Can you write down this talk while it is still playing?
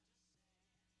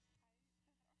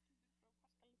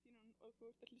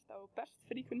þú ert að hlusta á Best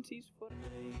Frequencies for...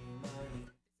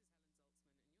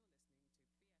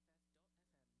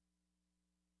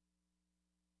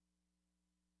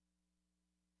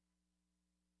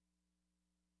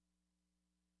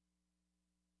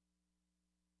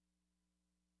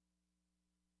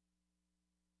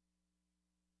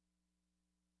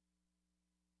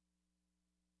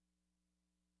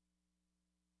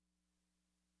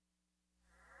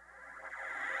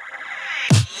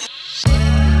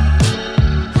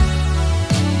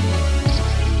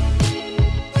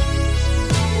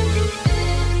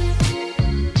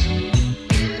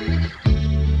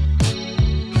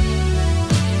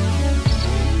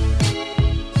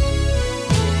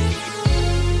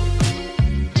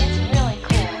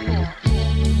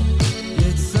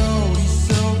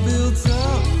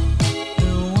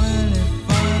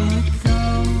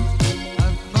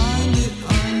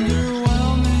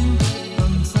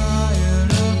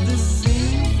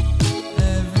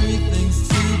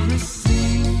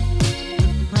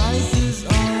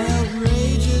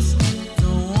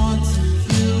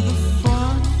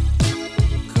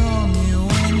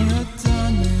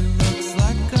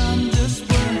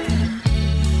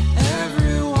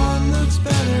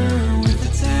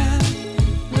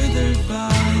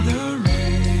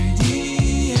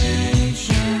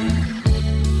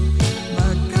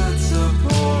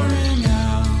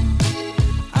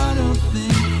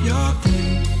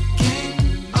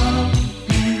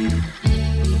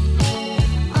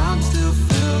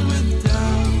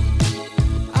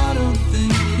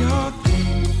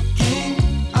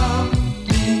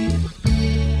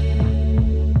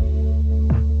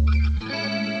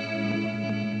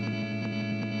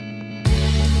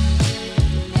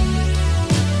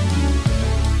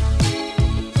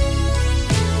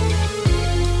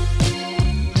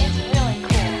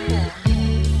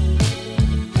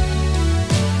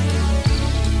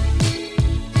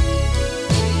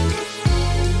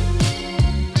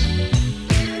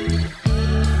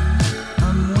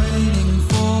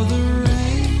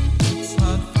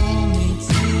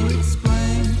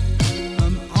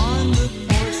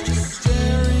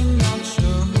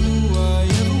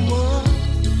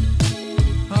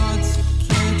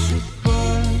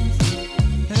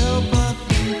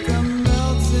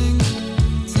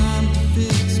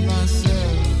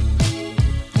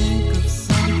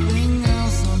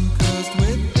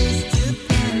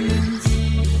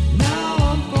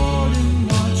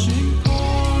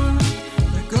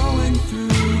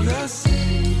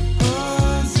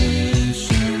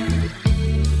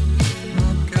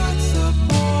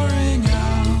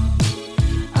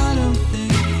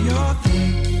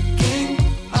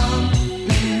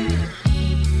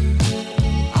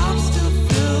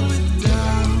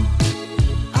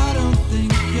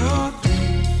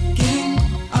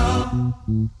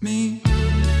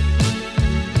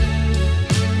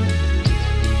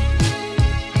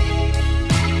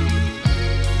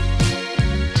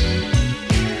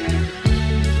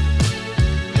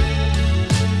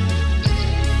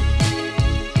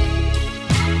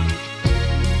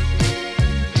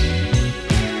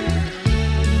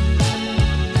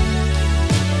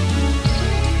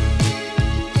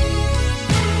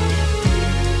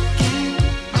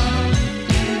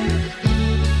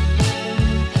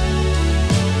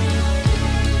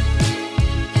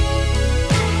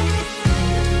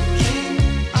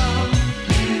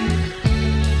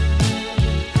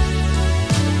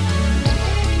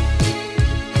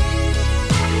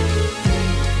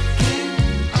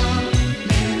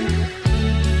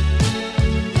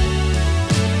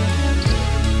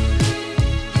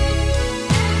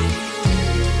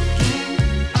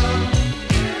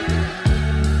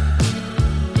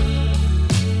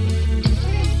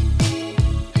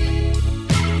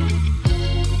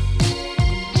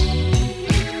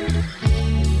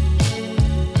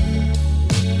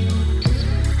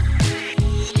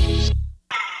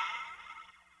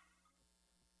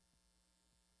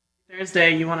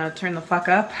 Thursday, you want to turn the fuck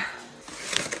up?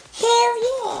 Hell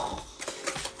yeah.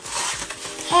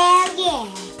 Hell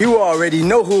yeah. You already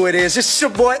know who it is. It's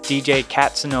your boy, DJ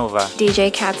Katsanova.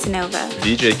 DJ Katsanova.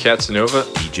 DJ Katsanova.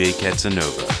 DJ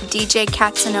Katsanova. DJ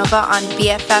Katsanova on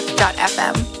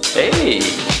BFF.FM. Hey,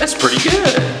 that's pretty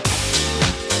good.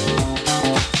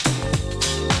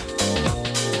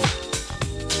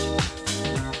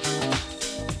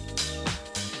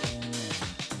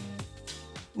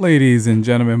 Ladies and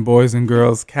gentlemen, boys and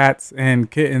girls, cats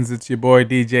and kittens, it's your boy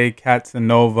DJ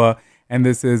Katsanova, and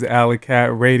this is Alley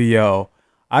Cat Radio.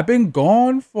 I've been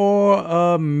gone for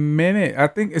a minute. I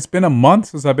think it's been a month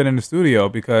since I've been in the studio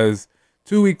because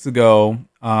 2 weeks ago,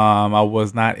 I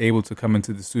was not able to come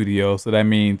into the studio. So that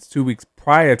means 2 weeks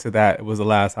prior to that, it was the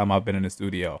last time I've been in the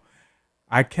studio.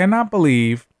 I cannot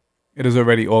believe it is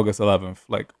already August 11th.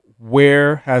 Like,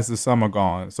 where has the summer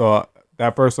gone? So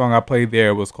that first song I played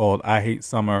there was called I Hate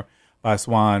Summer by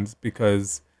Swans,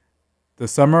 because the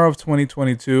summer of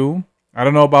 2022, I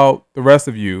don't know about the rest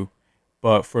of you,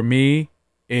 but for me,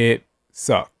 it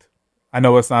sucked. I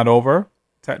know it's not over,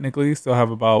 technically. Still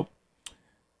have about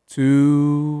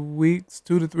 2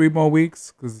 to 3 more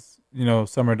weeks, because, you know,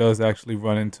 summer does actually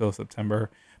run until September.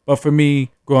 But for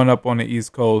me, growing up on the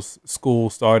East Coast, school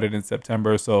started in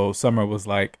September, so summer was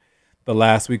like the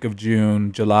last week of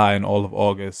June, July, and all of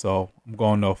August. So I'm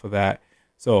going off of that.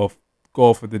 So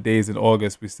go for the days in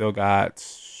August, we still got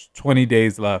 20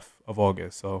 days left of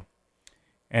August. So,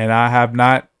 and I have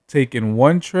not taken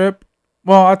one trip.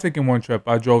 Well, I've taken one trip.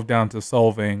 I drove down to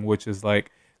Solvang, which is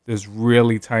like this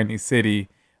really tiny city,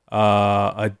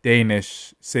 a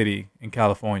Danish city in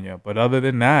California. But other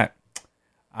than that,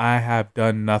 I have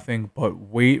done nothing but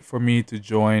wait for me to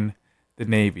join the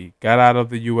Navy. Got out of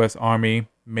the U.S. Army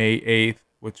May 8th,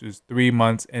 which is 3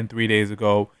 months and 3 days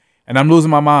ago. And I'm losing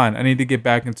my mind. I need to get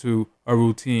back into a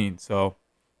routine. So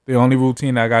the only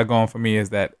routine I got going for me is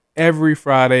that every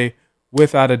Friday,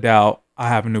 without a doubt, I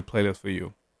have a new playlist for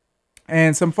you.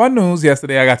 And some fun news.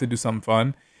 Yesterday, I got to do something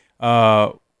fun.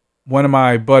 One of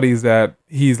my buddies that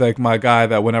he's like my guy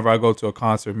that whenever I go to a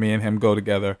concert, me and him go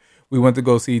together. We went to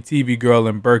go see TV Girl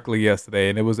in Berkeley yesterday,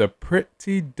 and it was a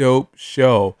pretty dope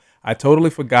show. I totally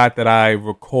forgot that I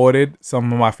recorded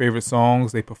some of my favorite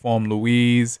songs. They performed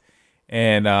Louise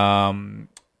and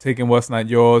Taking What's Not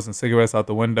Yours and Cigarettes Out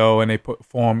the Window, and they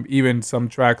performed even some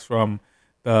tracks from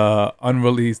the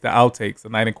unreleased, the outtakes, The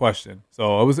Night in Question.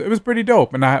 So it was pretty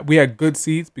dope, and we had good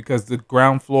seats because the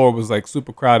ground floor was like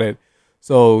super crowded.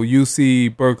 So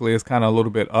UC Berkeley is kind of a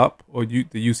little bit up, or the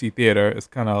UC Theater is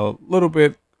kind of a little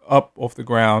bit up off the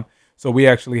ground. So we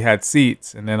actually had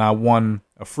seats, and then I won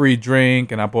a free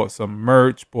drink, and I bought some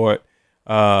merch, bought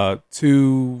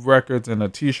 2 records and a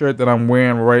t-shirt that I'm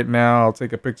wearing right now. I'll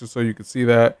take a picture so you can see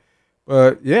that.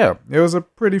 But yeah, it was a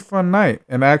pretty fun night.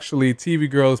 And actually, TV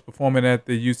Girl is performing at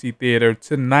the UC Theater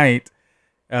tonight.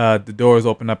 The doors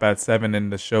open up at 7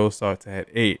 and the show starts at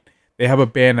 8. They have a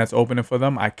band that's opening for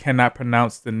them. I cannot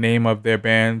pronounce the name of their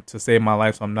band to save my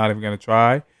life, so I'm not even going to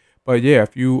try. But yeah,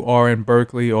 if you are in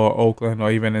Berkeley or Oakland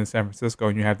or even in San Francisco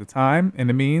and you have the time and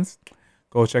the means,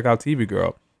 go check out TV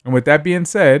Girl. And with that being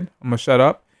said, I'm going to shut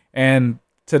up. And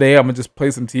today I'm going to just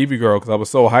play some TV Girl because I was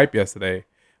so hyped yesterday.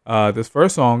 This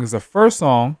first song is the first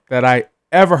song that I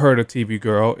ever heard of TV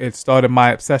Girl. It started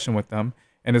my obsession with them,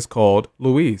 and it's called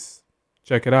Louise.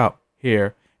 Check it out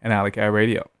here in Alley Cat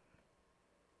Radio.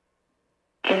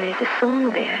 And there's a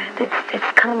song there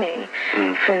that's coming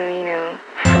from, you know,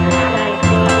 from the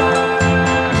side.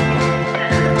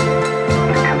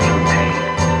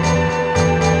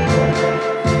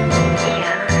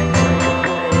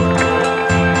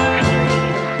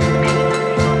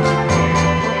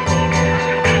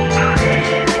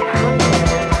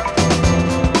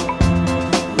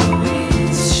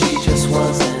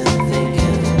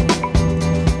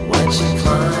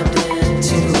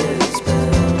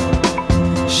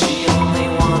 She only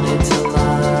wanted to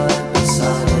lie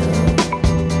beside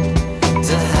him.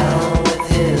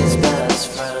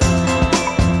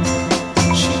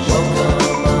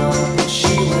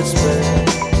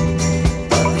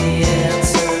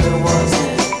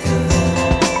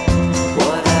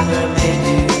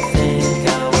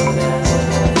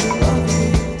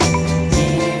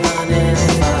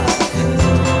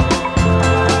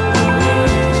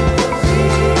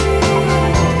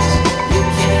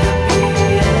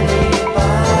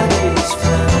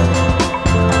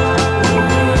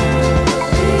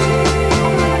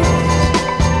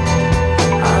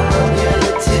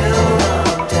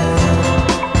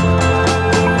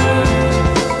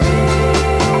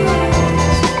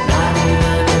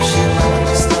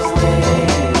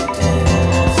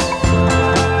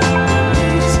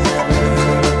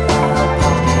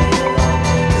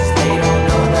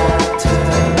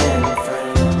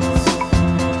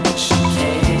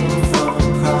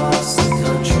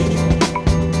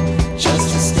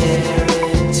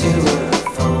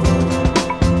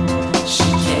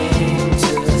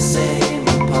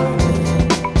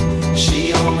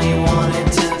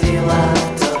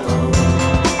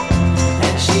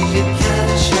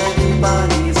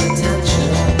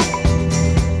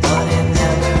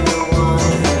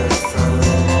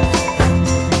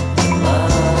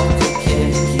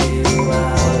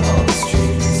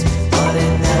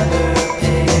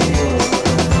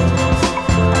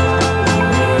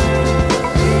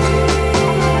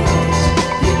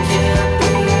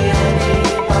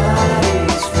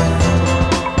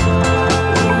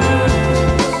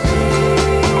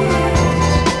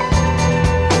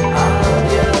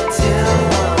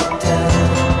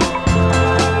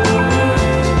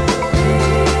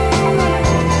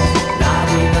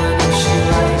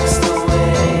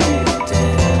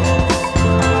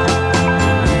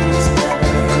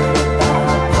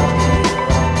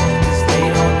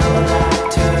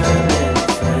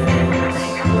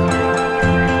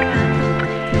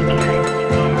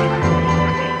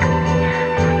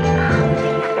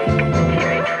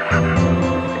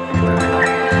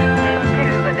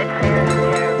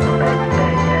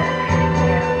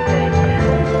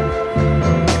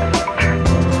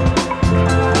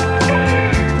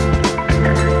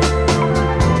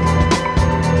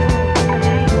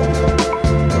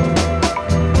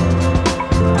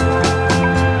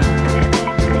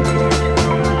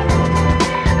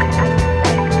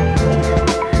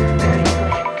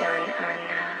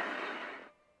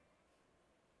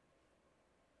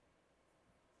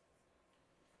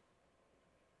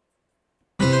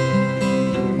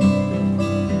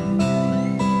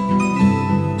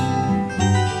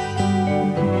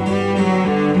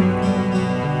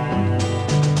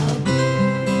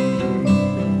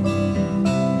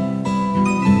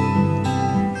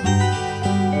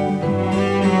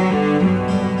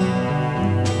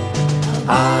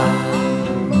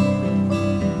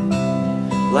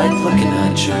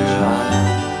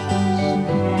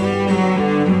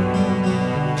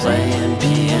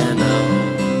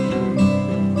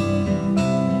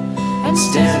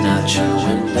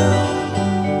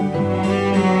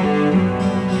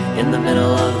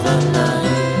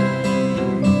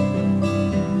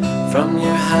 from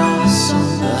your house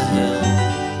on the hill.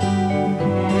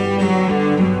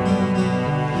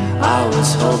 I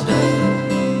was hoping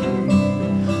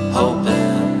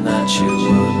that you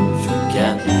wouldn't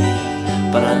forget me,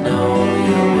 but I know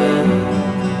you will.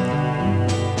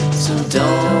 So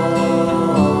don't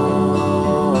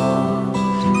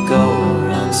go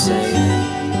around saying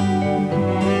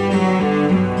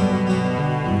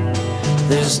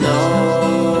there's no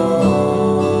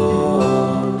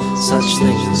such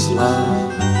thing as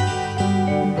love.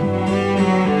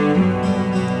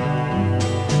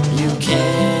 You can't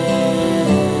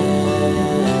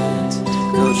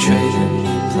go trading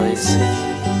me places.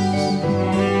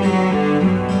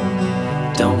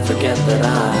 Don't forget that I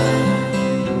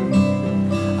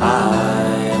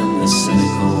am the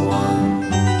cynical one.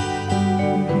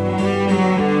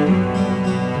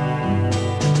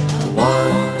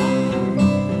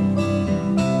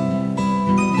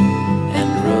 And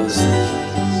roses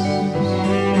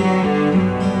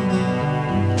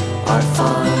are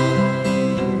fine,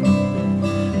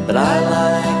 but I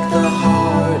like the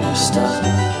harder stuff.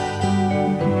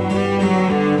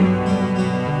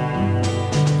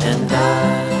 And I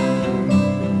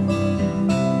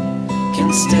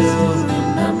can still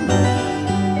remember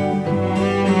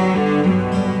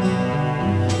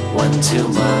when too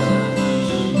much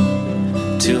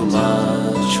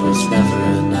was never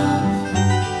enough.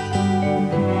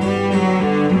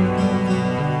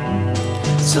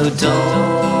 So don't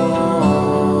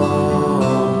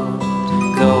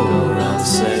go around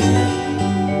saying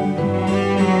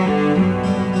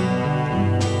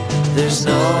there's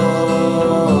no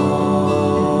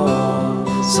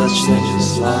such thing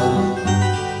as love.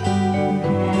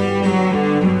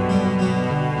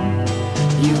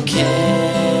 You can't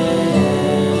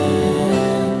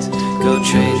go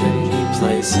trading me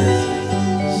places.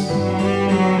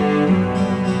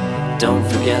 Don't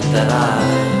forget that I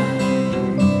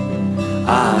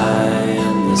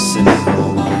am the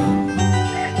cynical one.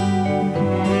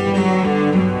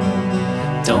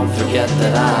 Don't forget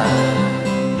that I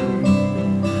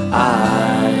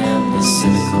am the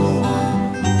cynical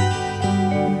one.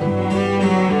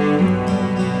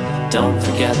 Don't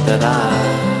forget that I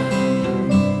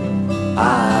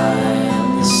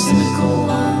am the cynical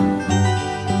one.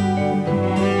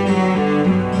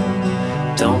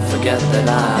 Don't forget that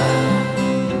I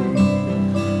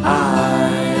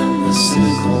am the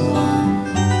cynical one.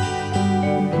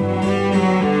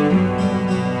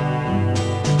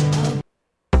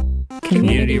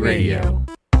 Community radio.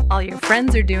 All your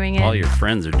friends are doing it. All your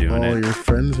friends are doing All it. your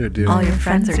friends are doing All it. your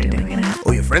friends are doing it.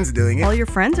 Oh, your friends are doing it. All your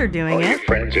friends are doing it.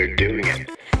 Friends are doing it.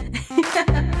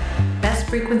 Best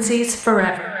frequencies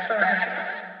forever.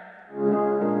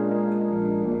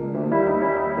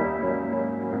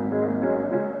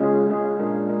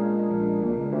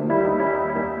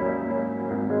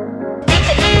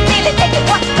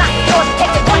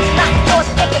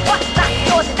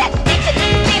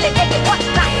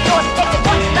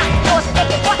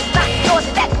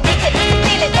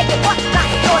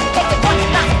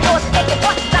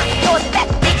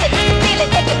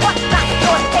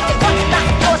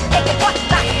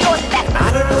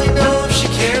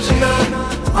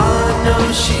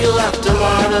 She left a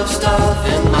lot of stuff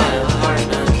in my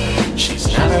apartment. She's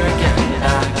never getting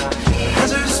back.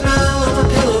 As her smell of a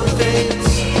pillow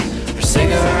fades, her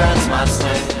cigarettes might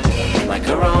slay like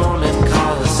a Roman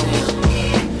Colosseum,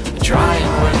 a dry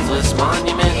and worthless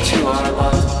monument to our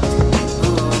love.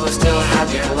 Ooh, I still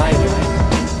have your lighter.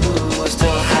 Ooh, I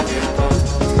still have your book.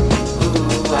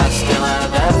 Ooh, I still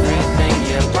have everything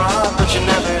you brought, but you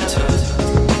never took.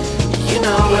 You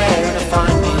know where to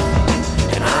find me,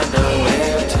 and I know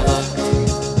where to look.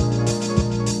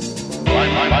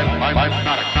 I'm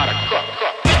not a crook.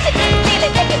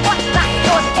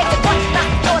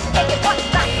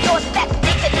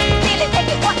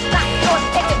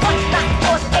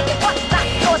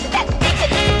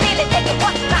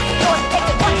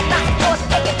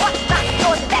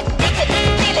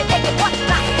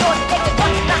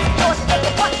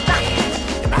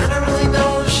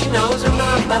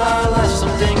 But I left some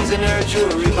things in her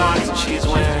jewelry box, and she's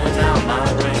wearing out my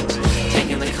rings,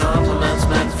 taking the compliments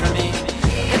meant for me.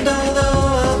 And although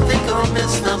I think I'll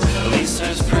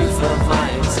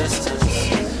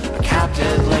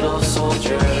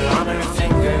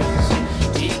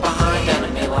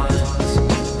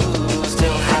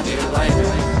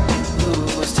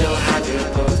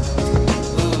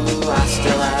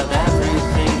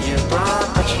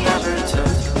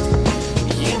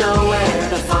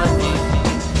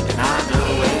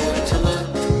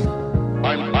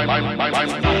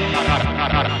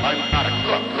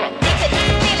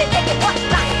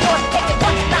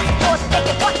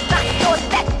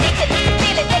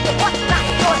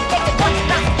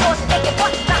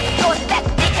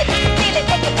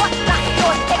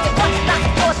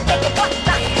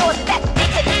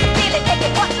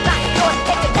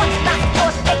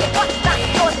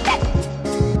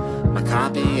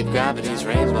somebody's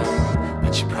rainbow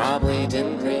that she probably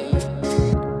didn't read?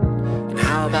 And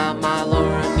how about my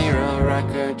Laura Nyro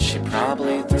record she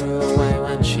probably threw away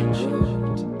when she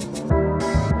moved?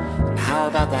 And how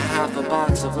about the half a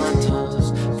box of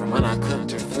lentils from when I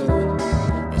cooked her food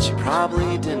that she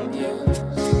probably didn't use?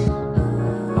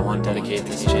 I want to dedicate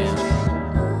this jam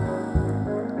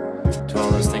to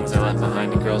all those things I left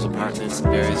behind in girls' apartments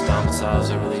and various domiciles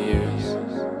over the years.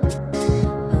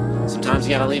 Sometimes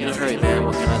you gotta leave in a hurry, man,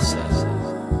 what can I say?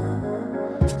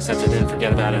 Except I didn't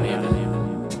forget about any of it.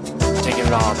 Taking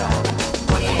it all back.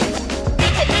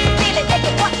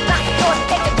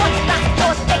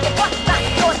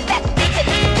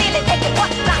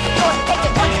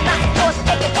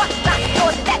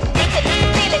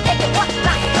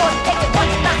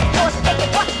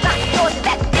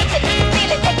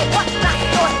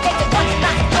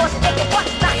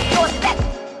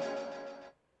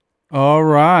 All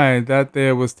right, that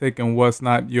there was taking What's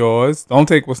Not Yours. Don't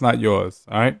take What's Not Yours,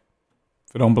 all right?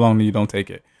 If it don't belong to you, don't take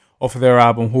it. Off of their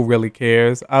album, Who Really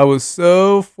Cares? I was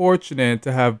so fortunate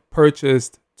to have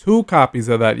purchased 2 copies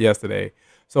of that yesterday.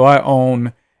 So I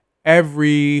own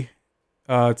every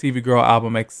TV Girl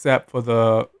album except for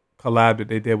the collab that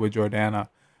they did with Jordana.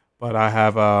 But I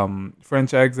have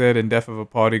French Exit and Death of a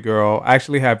Party Girl. I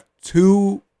actually have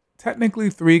 2, technically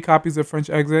 3 copies of French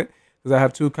Exit, because I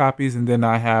have 2 copies, and then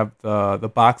I have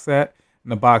the box set,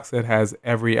 and the box set has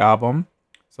every album.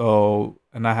 So,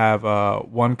 and I have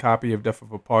 1 copy of Death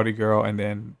of a Party Girl, and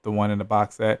then the one in the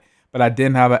box set. But I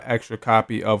didn't have an extra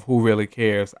copy of Who Really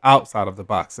Cares outside of the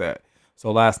box set.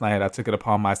 So last night I took it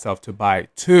upon myself to buy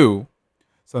 2.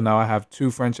 So now I have 2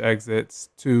 French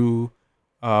Exits, 2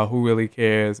 Who Really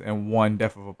Cares, and 1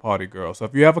 Death of a Party Girl. So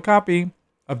if you have a copy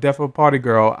of Death of a Party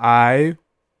Girl, I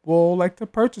will like to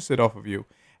purchase it off of you.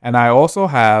 And I also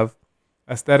have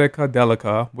Aesthetica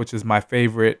Delica, which is my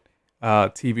favorite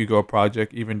TV Girl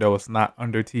project, even though it's not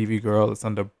under TV Girl, it's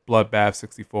under Bloodbath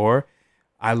 64.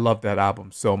 I love that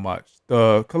album so much.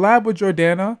 The collab with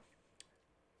Jordana,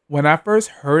 when I first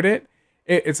heard it,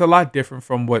 it's a lot different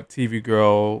from what TV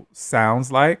Girl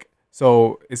sounds like.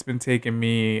 So it's been taking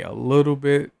me a little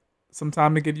bit, some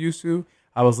time to get used to.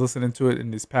 I was listening to it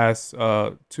in these past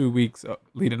 2 weeks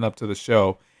leading up to the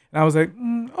show. And I was like,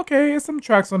 okay, there's some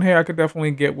tracks on here I could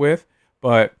definitely get with.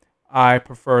 But I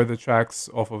prefer the tracks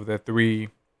off of their 3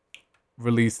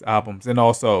 released albums. And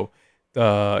also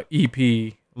the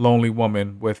EP Lonely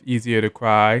Woman with Easier to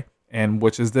Cry, and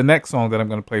which is the next song that I'm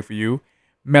going to play for you,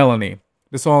 Melanie.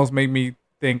 The songs make me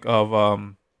think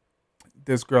of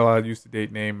this girl I used to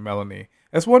date named Melanie.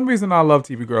 That's one reason I love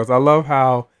TV Girls. I love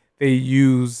how they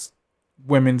use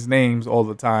women's names all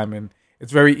the time. And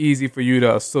it's very easy for you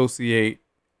to associate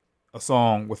a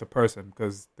song with a person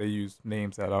because they use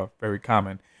names that are very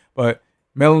common. But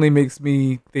Melanie makes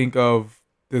me think of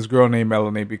this girl named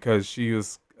Melanie because she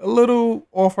was a little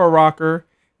off her rocker,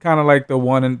 kind of like the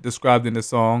one described in the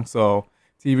song. So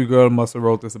TV Girl must have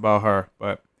wrote this about her.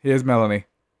 But here's Melanie.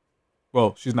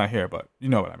 Well, she's not here, but you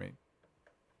know what I mean.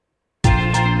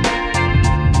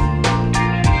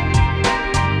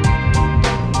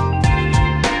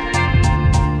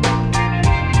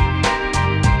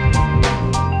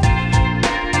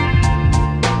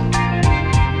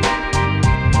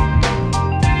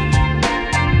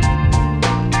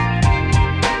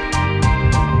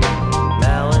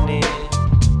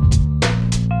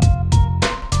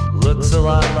 Looks a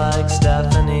lot like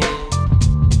Stephanie.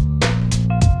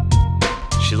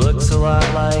 She looks a lot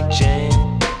like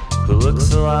Jane, who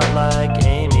looks a lot like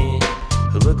Amy,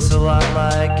 who looks a lot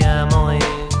like Emily.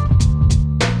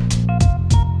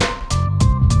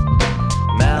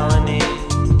 Melanie,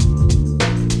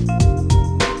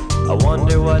 I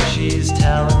wonder what she's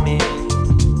telling me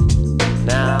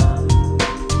now.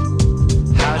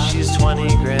 How she's 20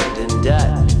 grand in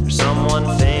debt, or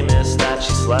someone famous that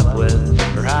she slept with,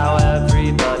 or how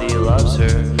everybody loves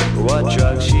her, or what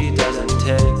drugs she doesn't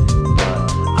take.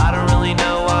 But I don't really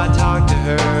know why I talk to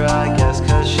her, I guess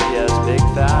cause she has big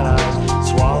fat eyes,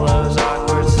 swallows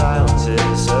awkward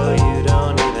silences, so you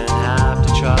don't even have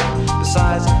to try.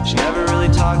 Besides, she never really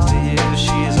talks to you,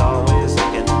 she's always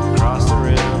looking across the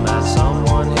room at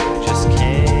someone who just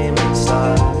came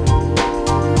inside.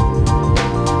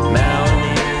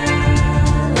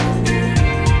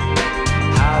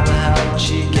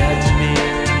 She get to be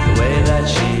the way that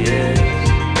she is.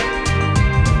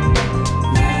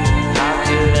 How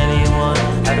could anyone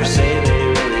ever say they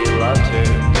really loved her?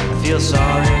 I feel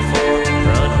sorry for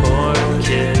her unborn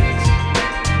kids.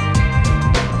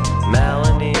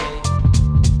 Melanie,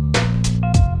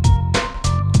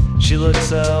 she looks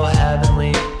so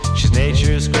heavenly. She's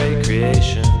nature's great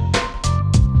creation.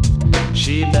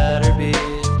 She better be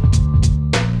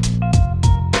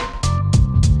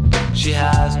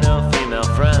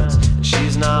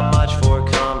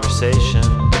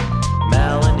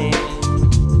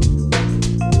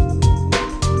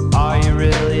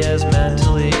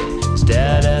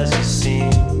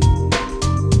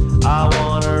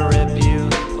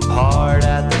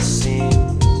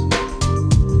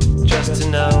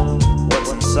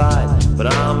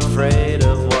afraid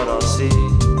of what I'll see.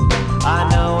 I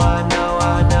know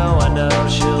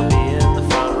she'll be in the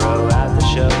front row at the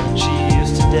show. She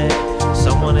used to date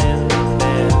someone in the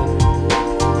band.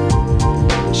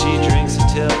 She drinks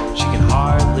until she can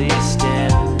hardly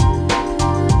stand.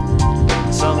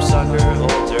 Some sucker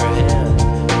holds her hand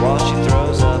while she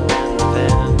throws up in the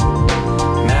van.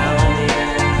 Melanie,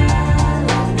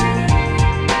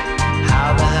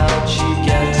 how the hell did she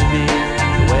get to be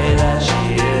the way that she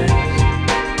is?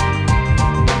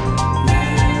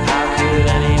 How could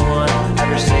anyone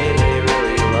ever say they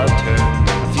really loved her?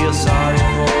 I feel sorry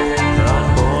for her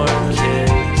unborn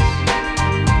kids.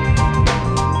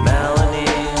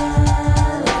 Melanie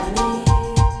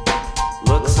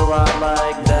looks a lot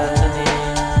like Bethany.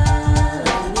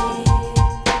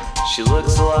 She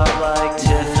looks a lot like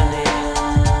Tiffany.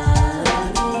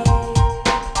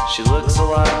 She looks a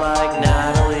lot like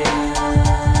Natalie.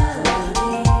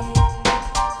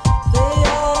 They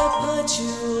ought to put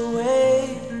you away,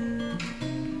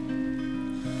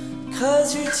 'cause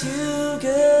you're too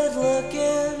good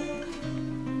looking.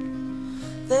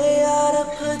 They ought to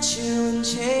put you in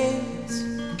chains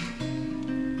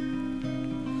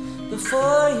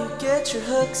before you get your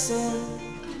hooks in.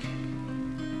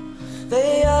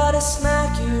 They ought to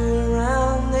smack you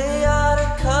around. They ought to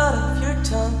cut off your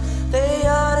tongue. They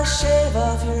ought to shave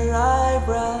off your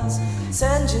eyebrows,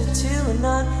 send you to a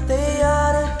nun. They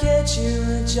ought to get you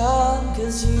a job,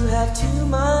 'cause you have too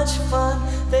much fun.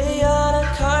 They ought to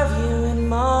carve you in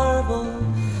marble,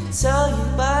 sell you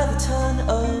by the ton.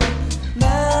 Oh,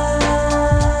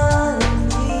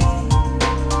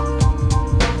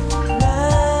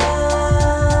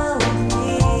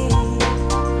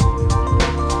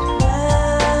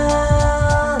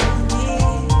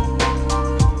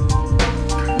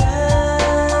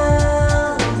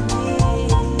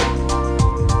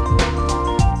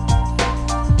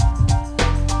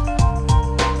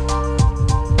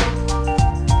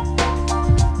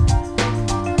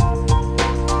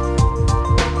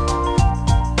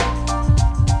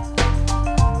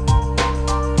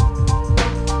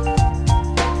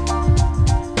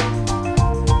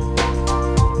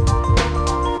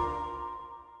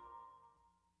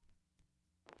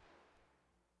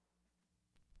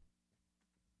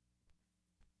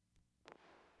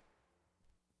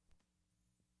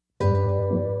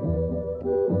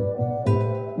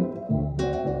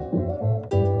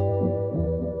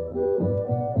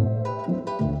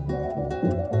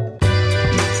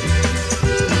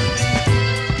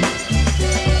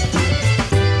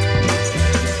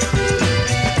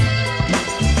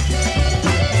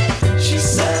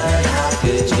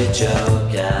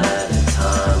 joke at a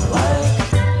time like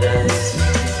this.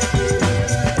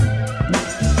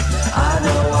 I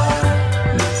know why,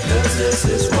 'cause this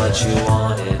is what you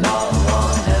wanted all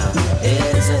along now,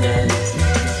 isn't it?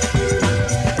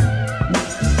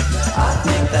 I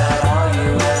think that all you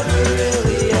ever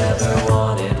really ever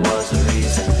wanted was a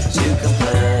reason to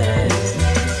complain.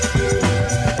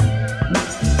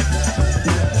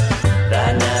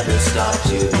 That never stopped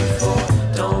you before,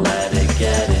 don't let it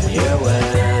get in your way.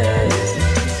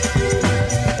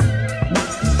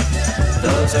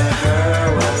 Those are her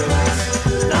words,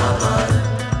 not mine.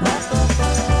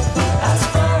 As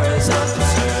far as I'm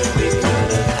concerned, we could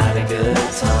have had a good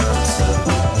time. So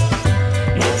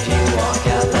if you walk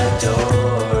out that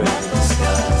door in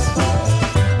disgust,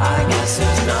 I guess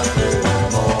there's nothing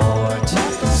more to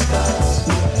discuss.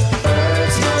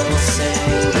 Birds don't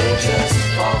sing, they just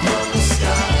fall from the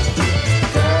sky.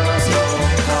 Girls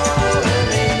don't call and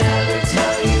they never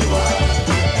tell you why.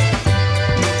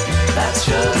 That's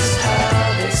just how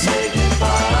they say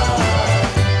goodbye.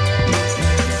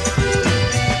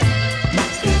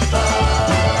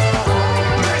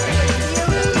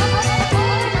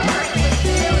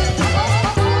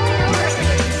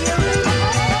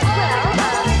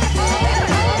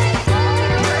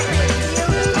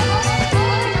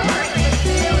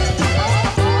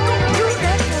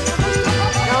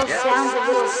 It all sounds a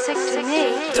little sick to me.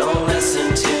 Don't listen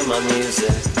to my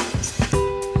music.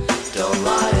 Don't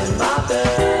lie in my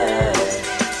bed.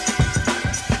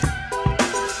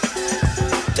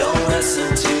 Don't listen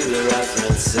to the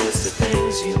references to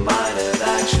things you might have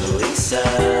actually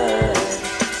said.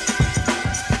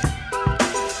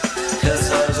 'Cause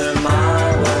those are my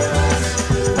words,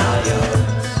 not yours.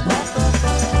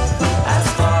 As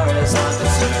far as I'm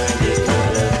concerned, it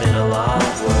could have been a lot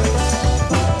worse.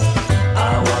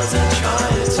 I wasn't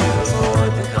trying to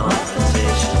avoid the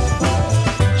confrontation.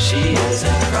 She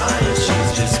isn't crying,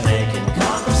 she's just making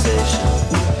conversation.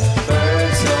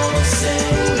 Birds don't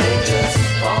sing, they just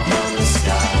fall from the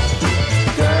sky.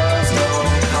 Girls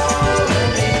don't call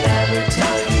and they never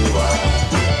tell you why.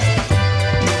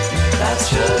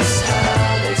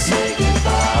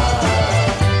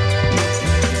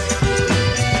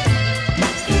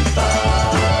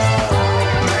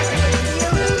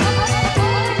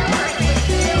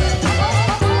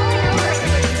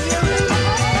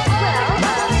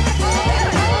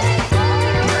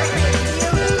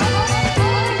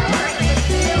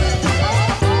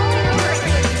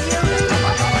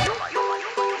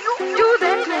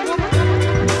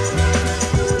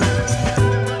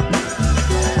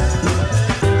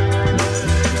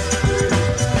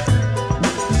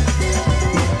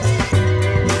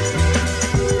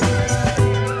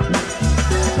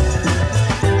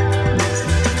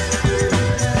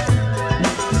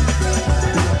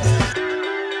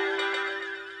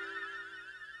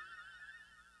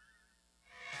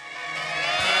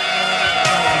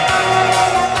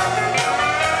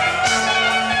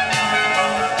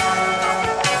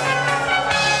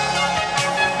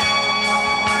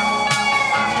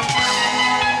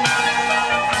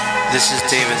 This is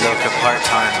David Loca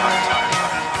part-time,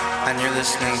 and you're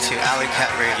listening to Alley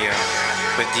Cat Radio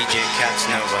with DJ Cats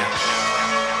Nova.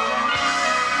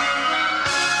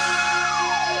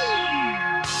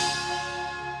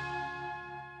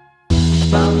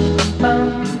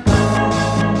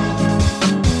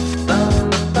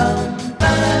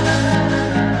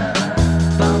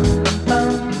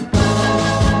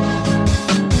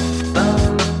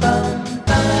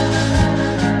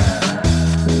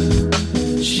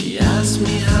 She asked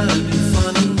me how to be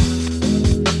funny,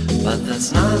 but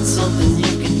that's not something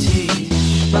you can teach.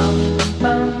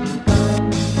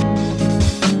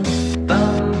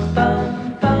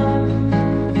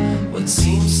 What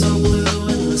seems so blue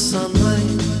in the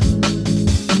sunlight,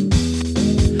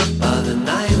 by the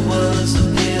night was a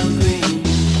pale green.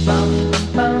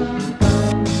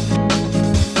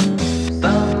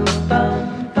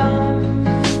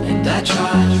 And I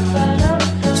tried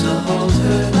to hold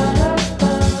her,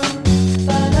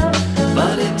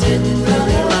 but it didn't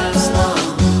really last long.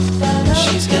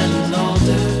 She's getting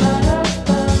older.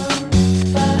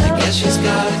 I guess she's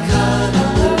got a cut of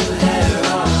blue hair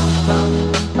on.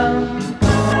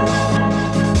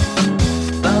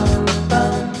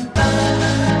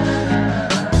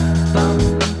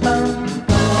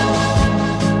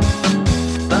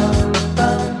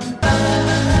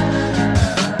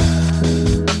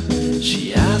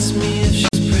 She asked me if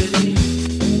she's pretty.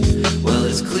 Well,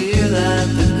 it's clear that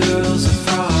the girl's a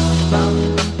fraud.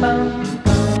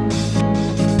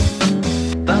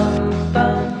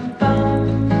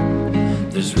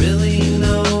 There's really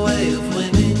no way of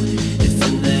winning if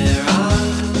in their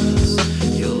eyes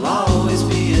you'll always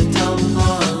be a dumb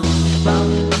blonde.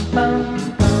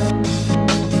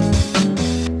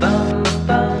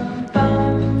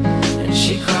 And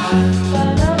she cried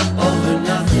over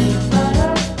nothing,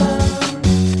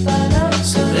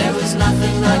 so there was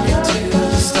nothing I could do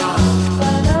to stop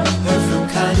her from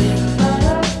cutting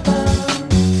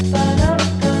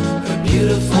her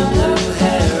beautiful blue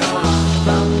hair off.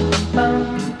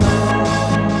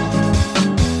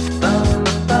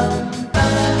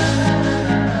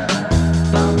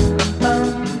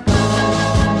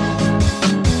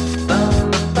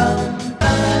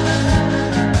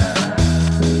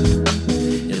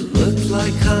 It looked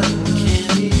like cotton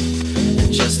candy,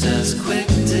 and just as quick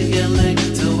to get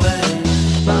licked away.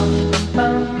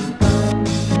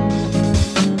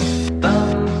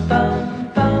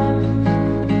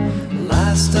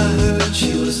 Last I heard,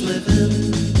 she was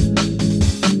living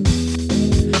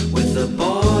with a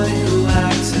boy who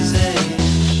acts his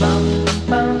age.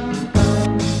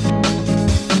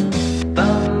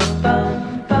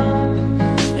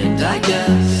 And I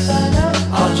guess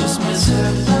I'll just miss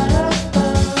her,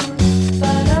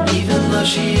 even though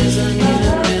she isn't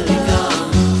even really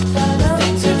gone. But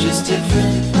things are just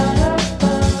different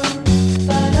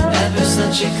ever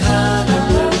since she cut her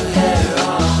blue hair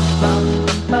off.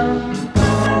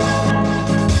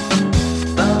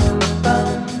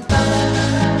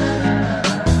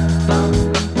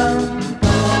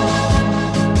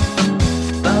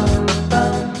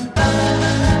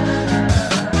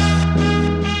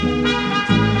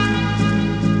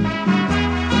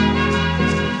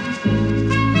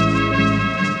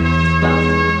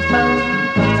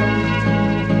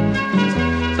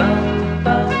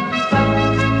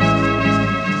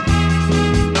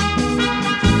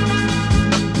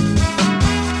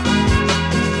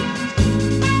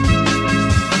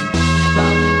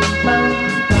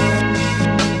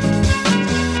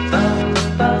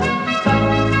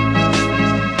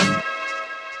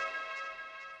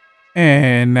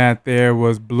 And that there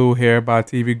was Blue Hair by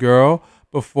TV Girl.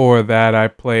 Before that, I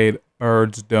played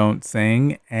Birds Don't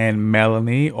Sing and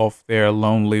Melanie off their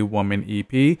Lonely Woman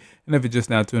EP. And if you're just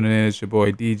now tuning in, it's your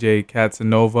boy DJ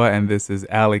Casanova, and this is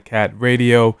Alley Cat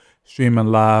Radio, streaming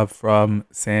live from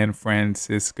San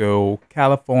Francisco,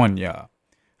 California.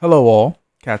 Hello all,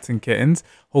 cats and kittens.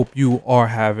 Hope you are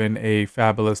having a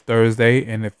fabulous Thursday,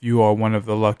 and if you are one of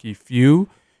the lucky few,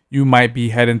 you might be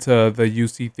heading to the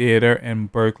UC Theater in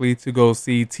Berkeley to go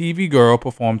see TV Girl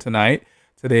perform tonight.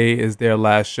 Today is their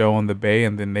last show on the Bay,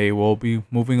 and then they will be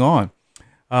moving on.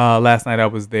 Last night I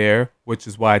was there, which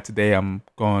is why today I'm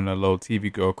going a little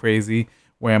TV Girl crazy,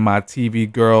 wearing my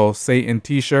TV Girl Satan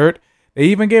t-shirt. They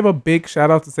even gave a big shout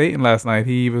out to Satan last night.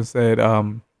 He even said,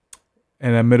 in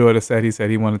the middle of the set, he said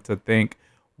he wanted to thank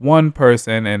one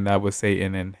person, and that was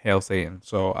Satan, and Hail Satan.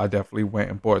 So I definitely went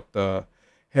and bought the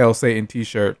Hail Satan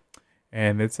t-shirt,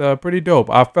 and it's pretty dope.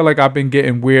 I feel like I've been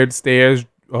getting weird stares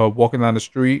walking down the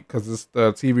street because it's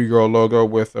the TV Girl logo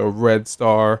with a red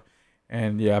star,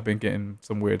 and yeah, I've been getting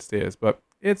some weird stares, but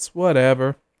it's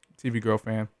whatever. TV Girl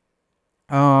fan.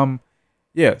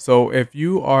 yeah, so if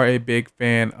you are a big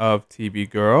fan of TV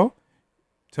Girl,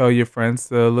 tell your friends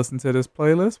to listen to this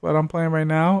playlist. What I'm playing right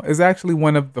now is actually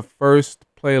one of the first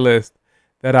playlists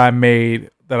that I made,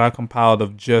 that I compiled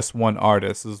of just one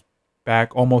artist. It was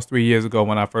back almost 3 years ago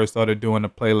when I first started doing a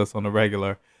playlist on the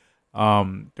regular.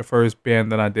 The first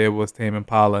band that I did was Tame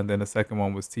Impala, and then the second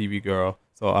one was TV Girl.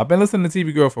 So I've been listening to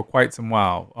TV Girl for quite some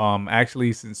while.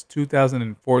 Actually, since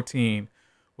 2014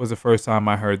 was the first time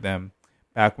I heard them,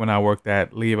 back when I worked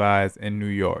at Levi's in New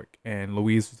York. And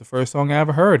Louise was the first song I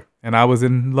ever heard. And I was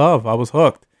in love. I was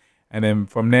hooked. And then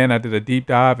from then I did a deep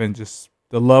dive, and just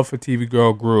the love for TV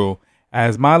Girl grew.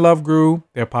 As my love grew,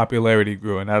 their popularity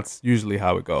grew. And that's usually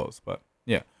how it goes. But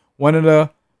yeah, one of the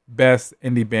best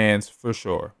indie bands for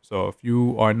sure. So if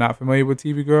you are not familiar with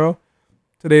TV Girl,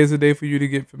 today is the day for you to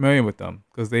get familiar with them,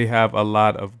 because they have a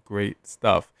lot of great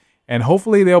stuff. And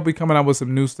hopefully they'll be coming out with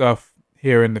some new stuff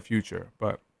here in the future.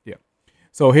 But yeah.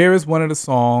 So here is one of the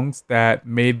songs that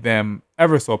made them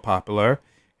ever so popular.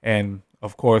 And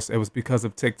of course, it was because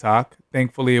of TikTok.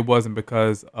 Thankfully, it wasn't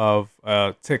because of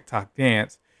a TikTok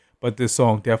dance, but this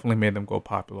song definitely made them go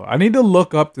popular. I need to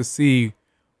look up to see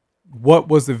what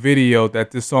was the video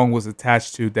that this song was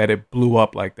attached to that it blew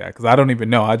up like that, because I don't even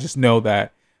know. I just know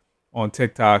that on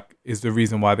TikTok is the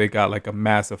reason why they got like a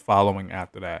massive following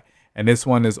after that. And this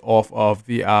one is off of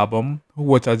the album,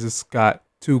 which I just got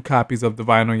 2 copies of the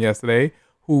vinyl yesterday.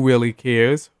 Who Really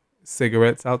Cares?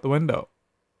 Cigarettes Out the Window.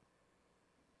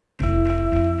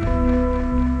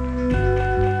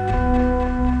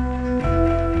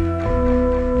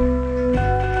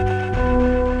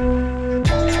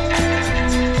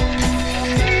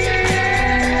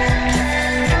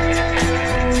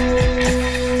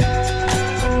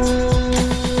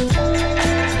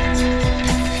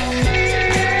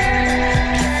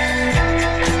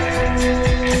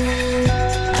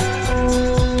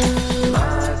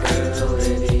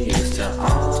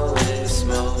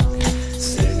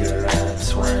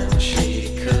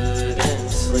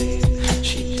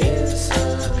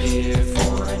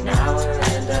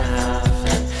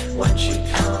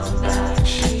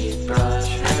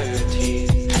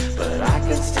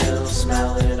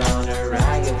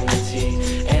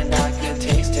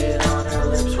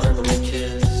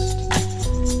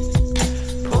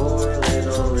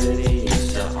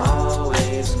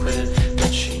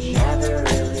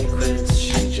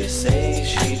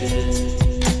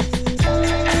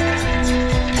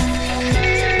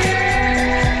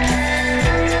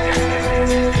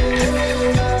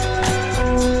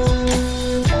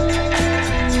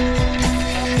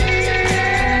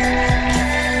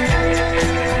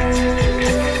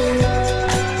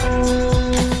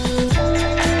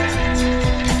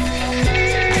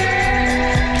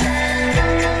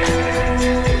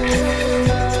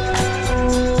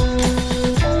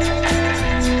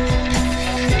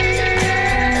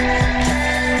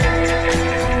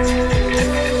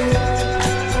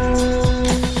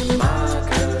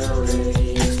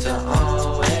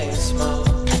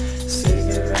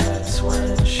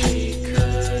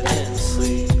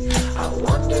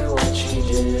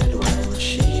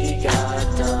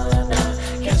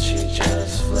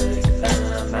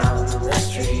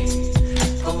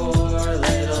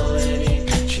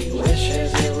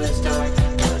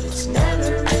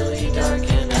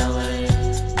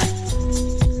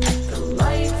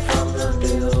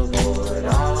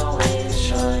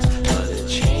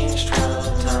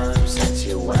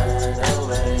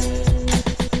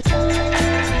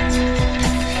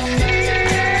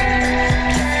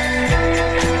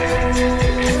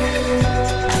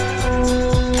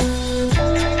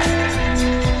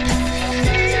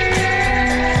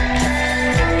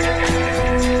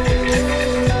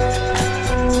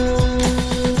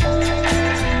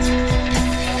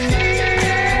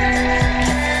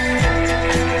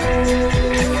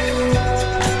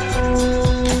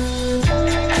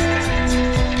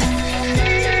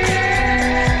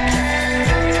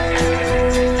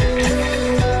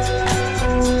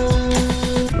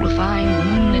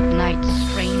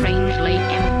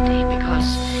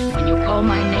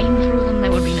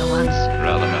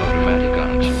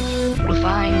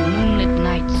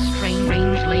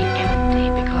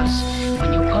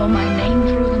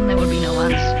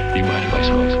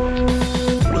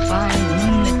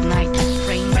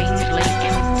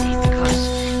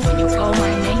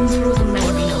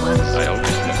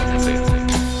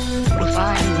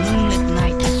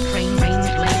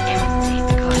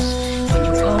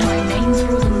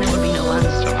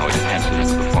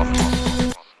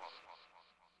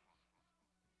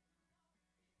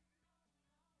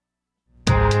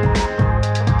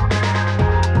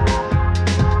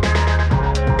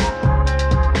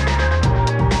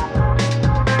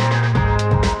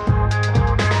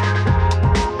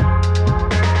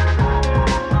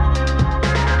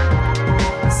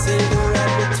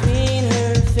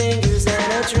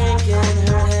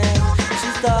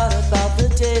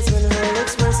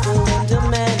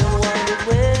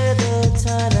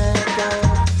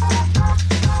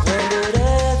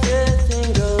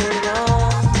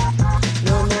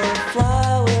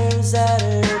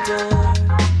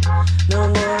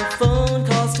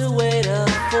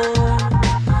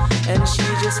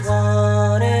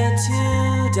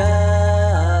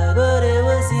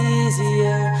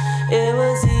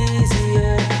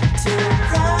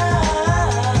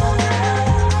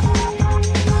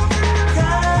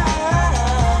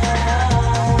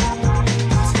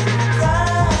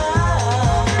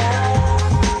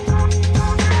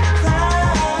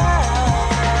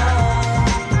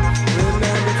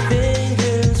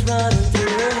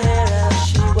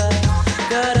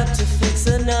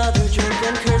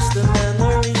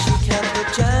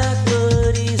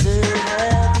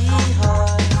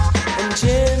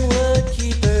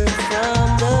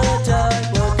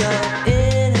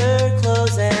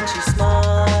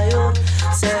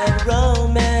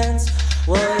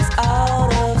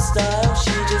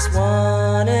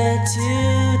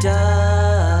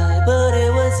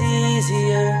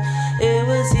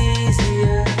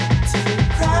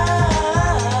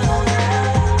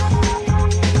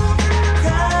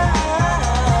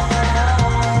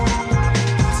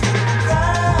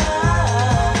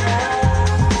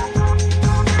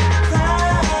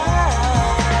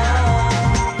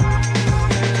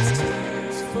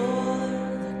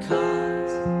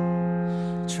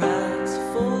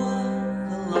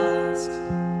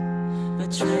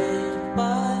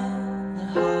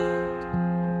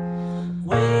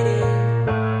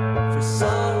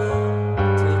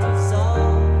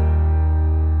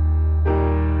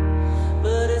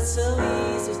 it's so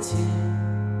easy to.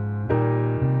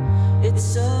 It's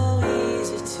so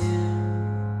easy to.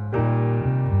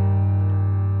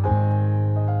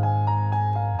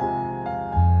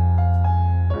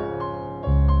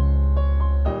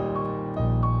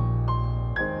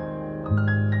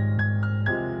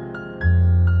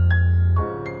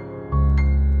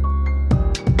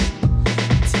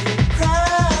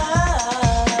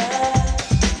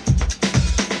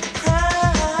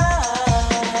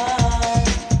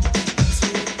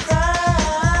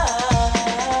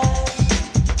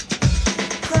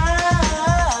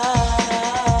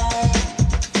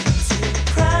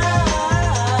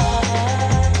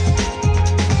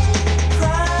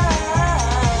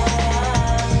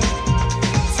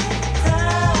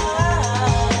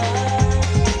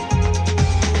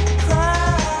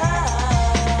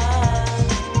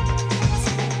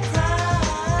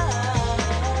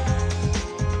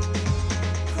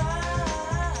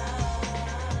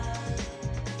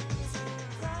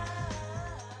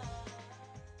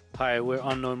 Hi, we're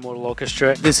Unknown Mortal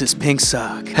Orchestra. This is Pink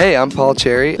Sock. Hey, I'm Paul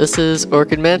Cherry. This is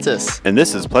Orchid Mantis. And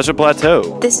this is Pleasure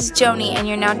Plateau. This is Joni, and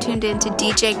you're now tuned in to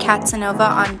DJ Katsanova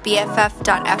on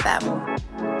BFF.fm.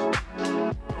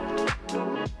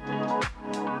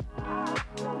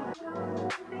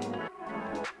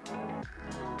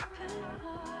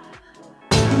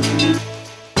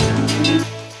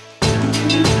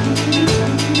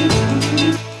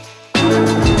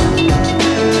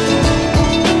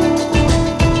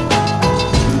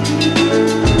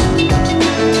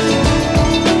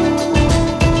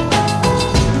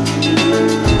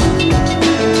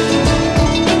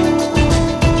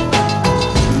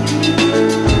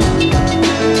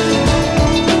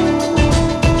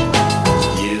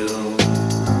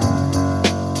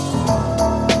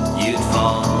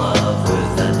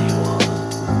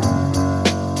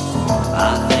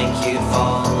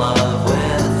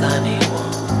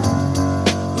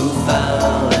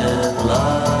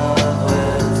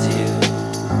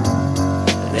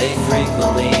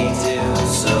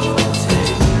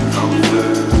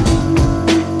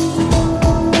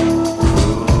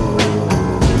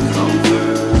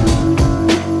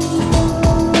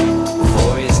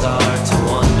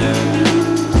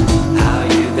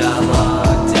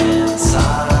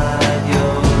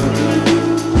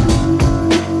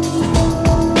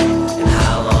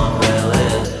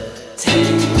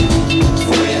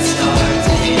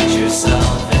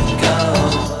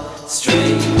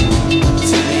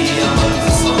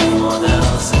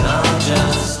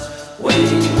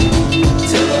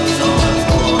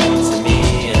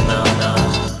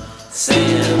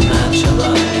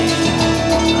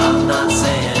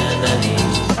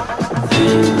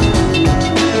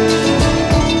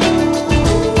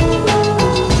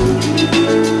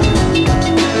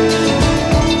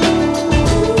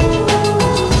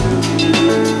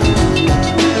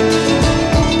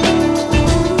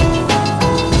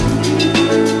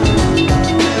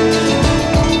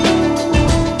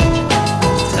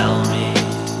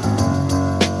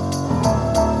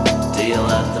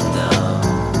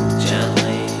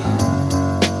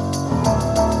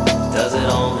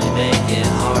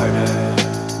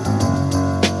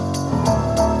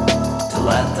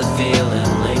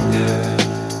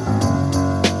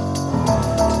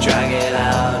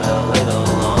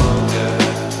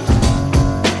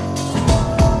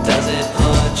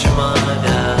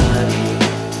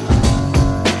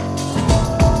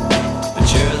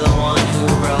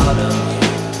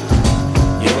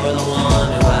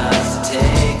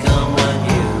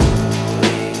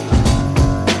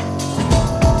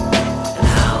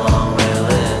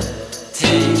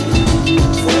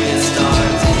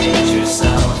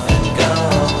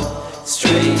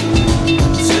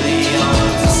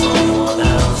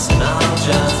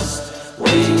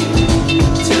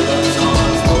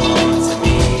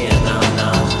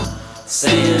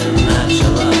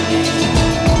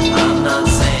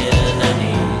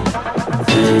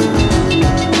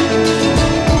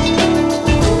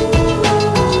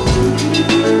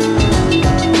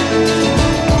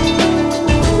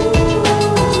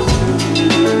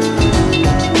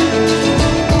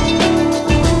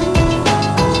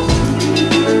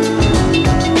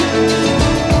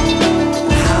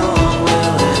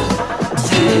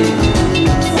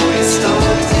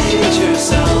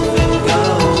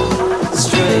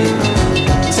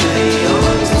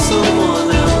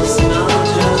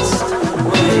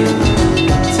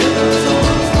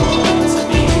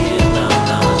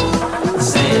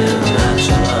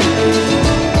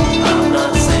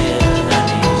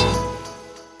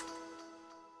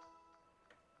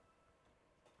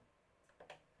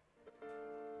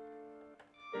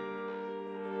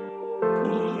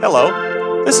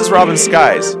 Hello, This is Robin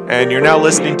Skies, and you're now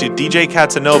listening to DJ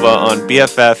Katsanova on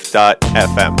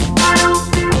BFF.FM.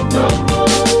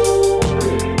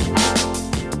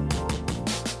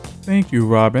 Thank you,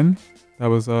 Robin. That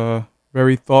was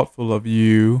very thoughtful of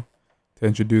you to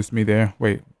introduce me there.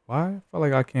 Wait, why? I feel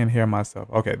like I can't hear myself.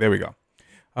 Okay, there we go.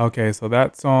 Okay, so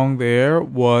that song there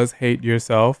was Hate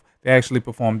Yourself. They actually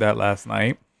performed that last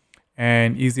night.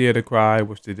 And Easier to Cry,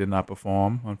 which they did not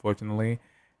perform, unfortunately.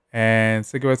 And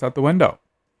Cigarettes Out the Window.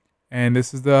 And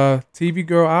this is the TV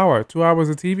Girl Hour, 2 hours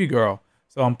of TV Girl.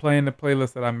 So I'm playing the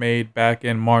playlist that I made back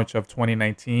in March of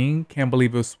 2019. Can't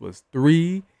believe this was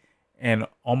 3 and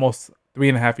almost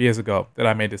 3.5 years ago that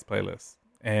I made this playlist.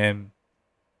 And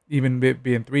even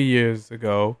being 3 years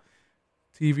ago,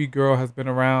 TV Girl has been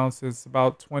around since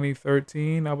about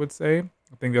 2013, I would say.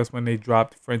 I think that's when they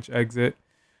dropped French Exit,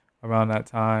 around that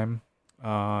time.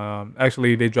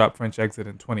 Actually, they dropped French Exit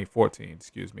in 2014,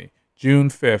 June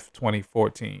 5th,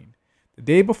 2014. The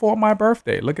day before my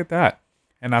birthday, look at that.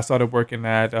 And I started working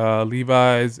at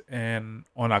Levi's on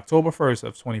October 1st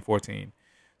of 2014.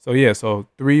 So yeah, so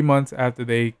 3 months after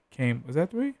they came, was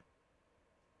that 3?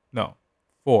 No,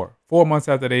 4. 4 months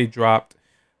after they dropped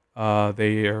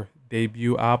their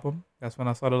debut album, that's when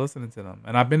I started listening to them.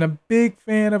 And I've been a big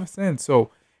fan ever since. So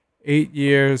 8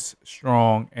 years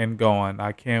strong and going.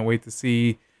 I can't wait to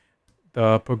see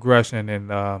the progression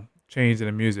and change in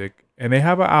the music. And they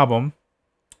have an album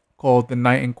called The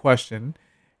Night in Question,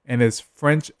 and it's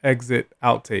French Exit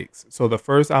Outtakes. So the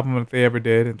first album that they ever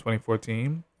did in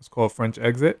 2014 was called French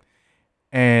Exit,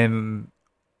 and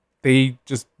they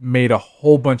just made a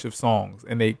whole bunch of songs,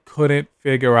 and they couldn't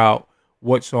figure out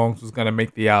what songs was going to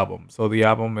make the album. So the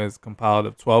album is compiled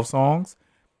of 12 songs,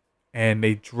 and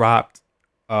they dropped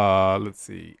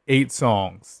 8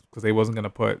 songs because they wasn't going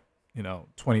to put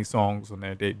 20 songs on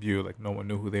their debut. Like, no one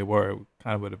knew who they were. It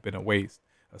kind of would have been a waste,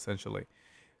 essentially.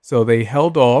 So they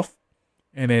held off,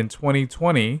 and in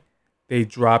 2020 they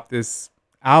dropped this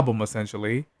album,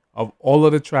 essentially, of all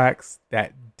of the tracks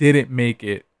that didn't make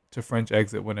it to French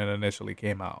Exit when it initially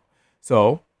came out.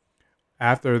 So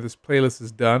after this playlist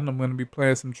is done, I'm going to be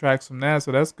playing some tracks from that,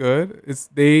 so that's good.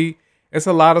 It's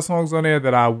a lot of songs on there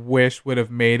that I wish would have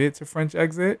made it to French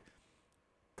Exit,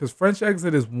 because French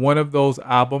Exit is one of those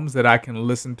albums that I can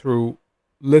listen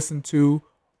to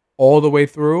all the way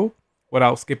through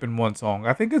without skipping one song.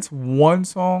 I think it's one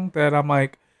song that I'm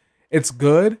like, it's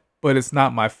good, but it's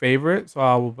not my favorite, so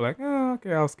I will be like,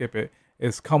 okay, I'll skip it.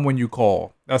 It's Come When You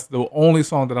Call. That's the only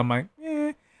song that I'm like,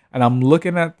 eh. And I'm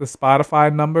looking at the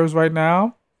Spotify numbers right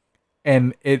now,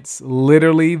 and it's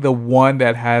literally the one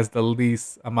that has the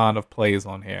least amount of plays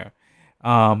on here.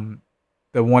 The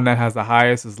one that has the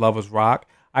highest is Lovers Rock.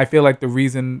 I feel like the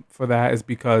reason for that is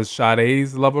because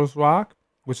Sade's Lovers Rock,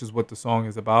 which is what the song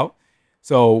is about.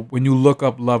 So when you look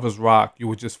up Lovers Rock, you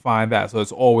would just find that. So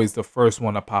it's always the first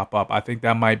one to pop up. I think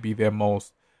that might be their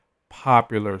most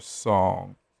popular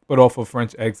song. But off of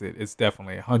French Exit, it's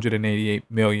definitely 188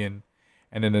 million.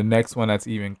 And then the next one that's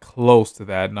even close to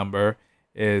that number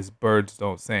is Birds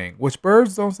Don't Sing, which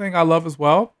Birds Don't Sing I love as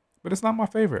well, but it's not my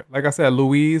favorite. Like I said,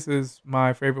 Louise is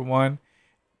my favorite one.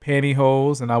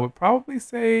 Pantyhose, and I would probably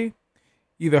say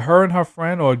either Her and Her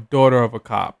Friend or Daughter of a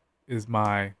Cop is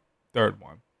my third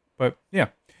one. But yeah,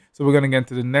 so we're going to get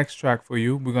into the next track for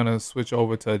you. We're going to switch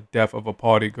over to Death of a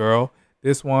Party Girl.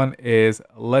 This one is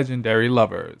Legendary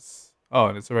Lovers. Oh,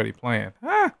 and it's already playing.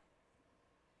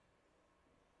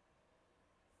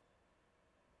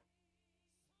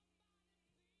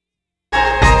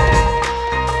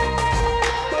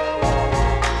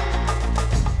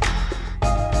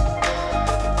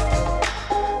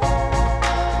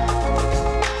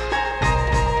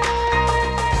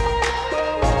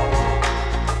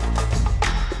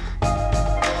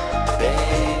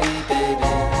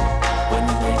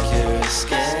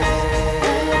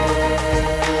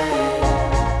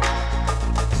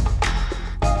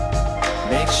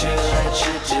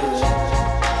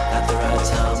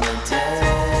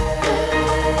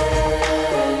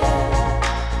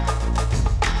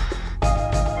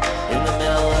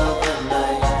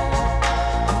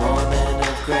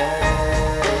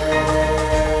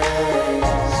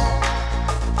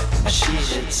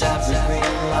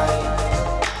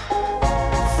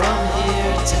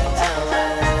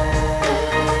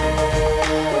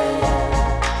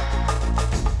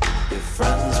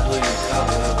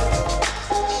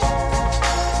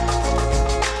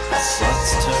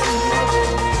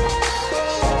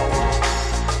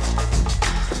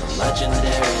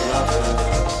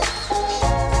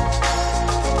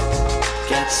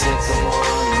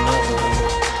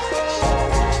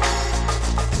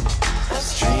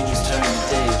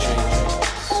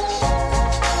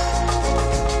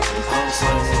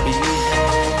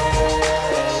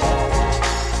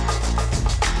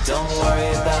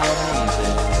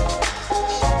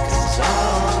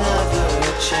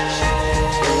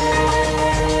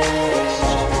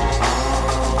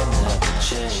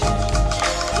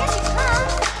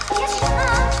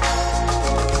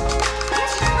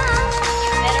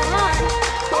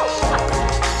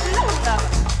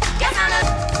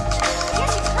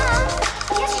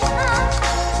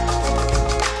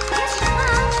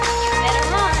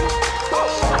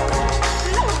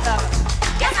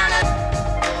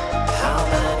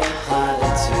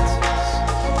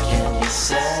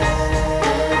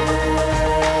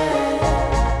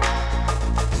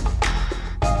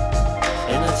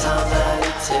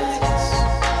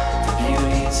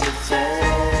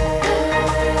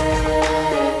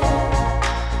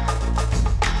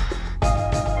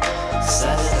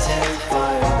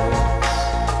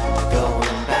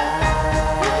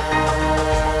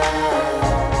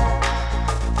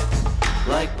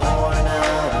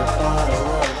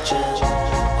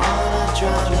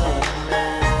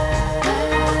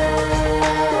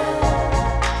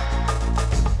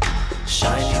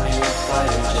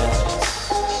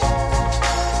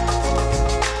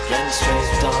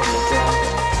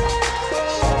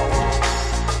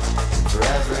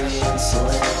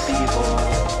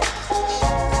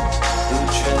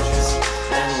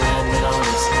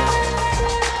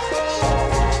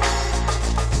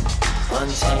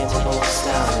 untamable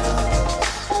stallions.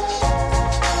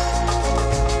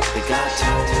 They got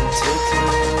turned into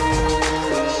glue.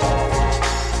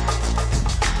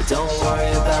 But don't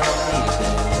worry about me,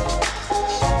 babe,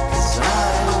 'cause I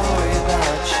worry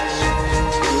about you.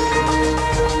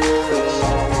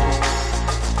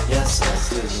 Yes, I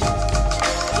do.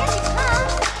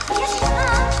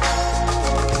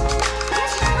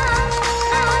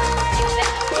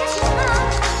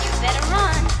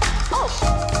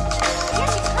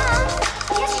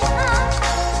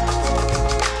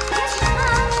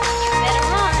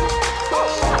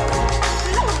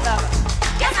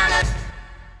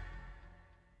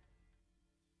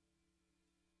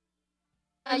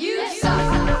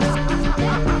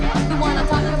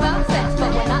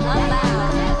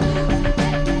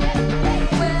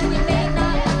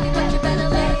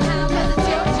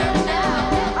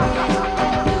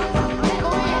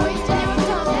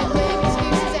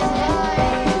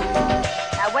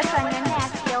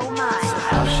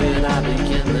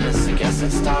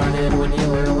 It started when you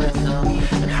were with him,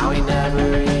 and how he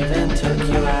never even took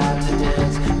you out to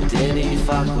dance. But did he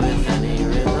fuck with any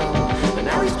rhythm? But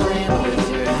now he's playing with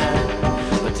your head.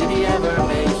 But did he ever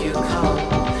make you come?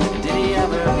 And did he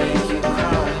ever make you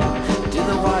cry? And do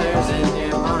the wires in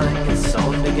your mind get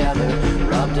sewn together,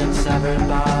 rubbed and severed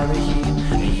by the heat?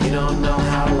 And you don't know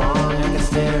how long I can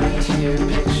stare into your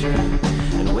picture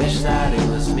and wish that it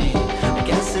was me. I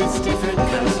guess it's different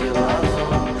 'cause you love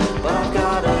him, but I've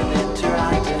got an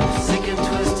interactive, sick and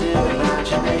twisted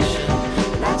imagination,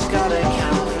 and that's gotta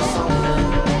count for something.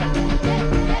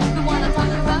 We wanna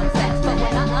talk about sex, but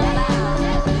we're not allowed.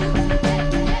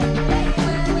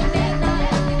 Well, we may not,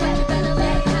 but you better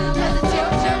lay down, 'cause it's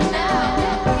your turn now.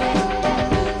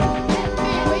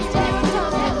 You're wasting your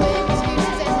time, with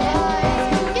excuses and lies.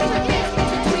 Get your face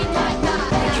between my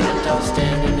thighs. I dreamt I was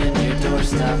standing in your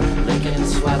doorstep, licking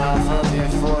sweat off of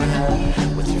your forehead,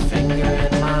 with your finger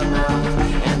in my mouth,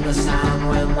 and the sound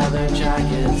when leather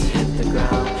jackets hit the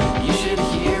ground. You should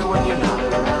hear when you're not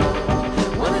around,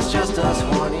 when it's just us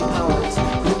horny poets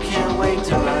who can't wait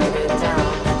to write it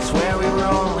down. Swear we were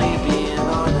only being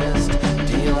honest.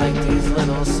 Do you like these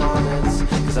little sonnets?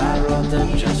 'Cause I wrote them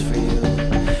just for you.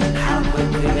 How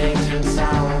quickly they turn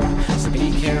sour, so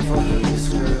be careful who you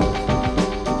screw.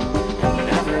 And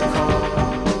never call.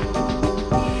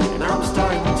 And I'm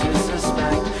starting to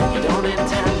suspect you don't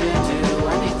intend to do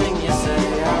anything you say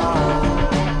at all.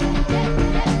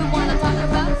 We wanna talk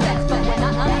about sex, but we're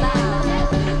not allowed.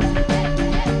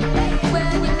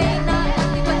 Well, you may not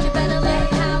like me, but you better lay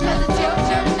down, 'cause it's your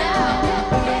turn now.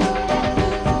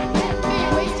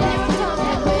 You're wasting your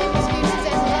time, with excuses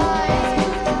and lies.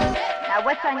 Now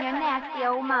what's on your nasty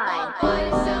old mind? By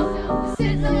yourself,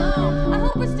 sitting alone. I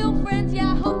hope we're still friends,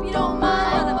 yeah, I hope you don't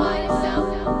mind. By yourself,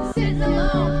 sitting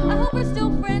alone. I hope we're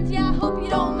still friends, yeah, I hope you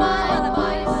don't mind.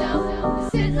 By yourself,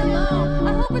 sitting alone. I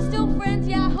hope we're still friends,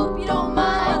 yeah, I hope you don't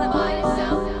mind. By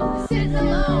yourself, sitting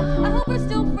alone. I hope we're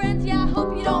still friends, yeah, I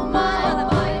hope you don't mind.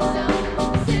 By yourself,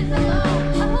 sitting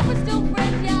alone. I hope we're still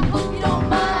friends, yeah, I hope you don't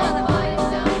mind. By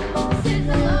yourself, sitting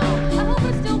alone. I hope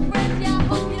we're still friends, yeah, I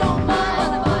hope you don't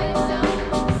mind. By yourself,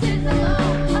 sitting alone.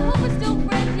 I hope we're still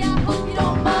friends, yeah, I hope you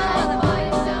don't mind. By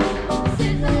yourself,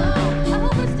 sitting alone. I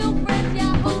hope we're still friends,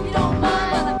 yeah, I hope you don't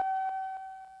mind.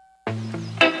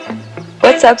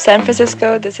 What's up, San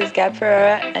Francisco? This is Gab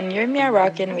Ferrara, and you're me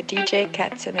rockin' with DJ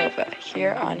Katsanova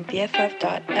here on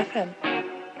BFF.FM.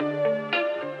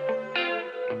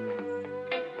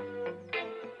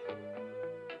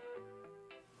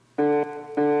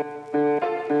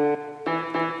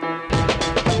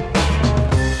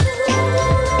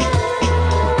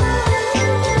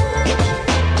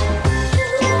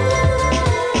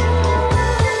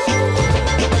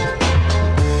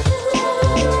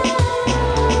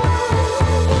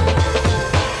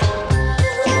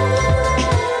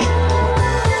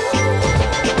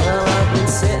 Well, I've been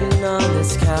sitting on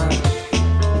this couch,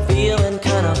 feeling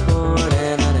kinda bored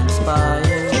and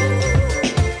uninspired,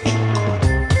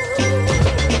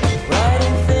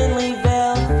 writing thinly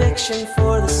veiled fiction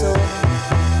for the soul,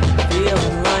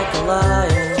 feeling like a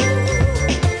liar.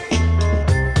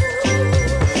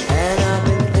 And I've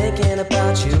been thinking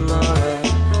about you, Laura,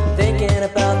 thinking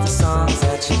about the songs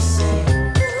that you sing,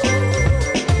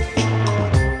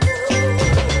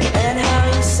 and how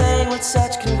you sang with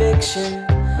such conviction.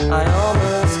 I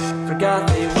almost forgot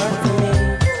they weren't for me.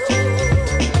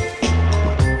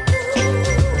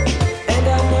 And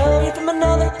I know you're from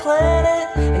another planet,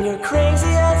 and you're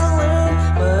crazy as a loon,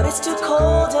 but it's too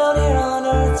cold down here on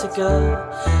Earth to go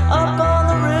up on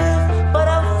the roof. But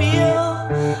I feel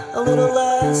a little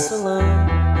less alone,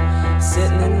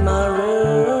 sitting in my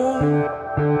room,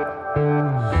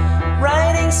 right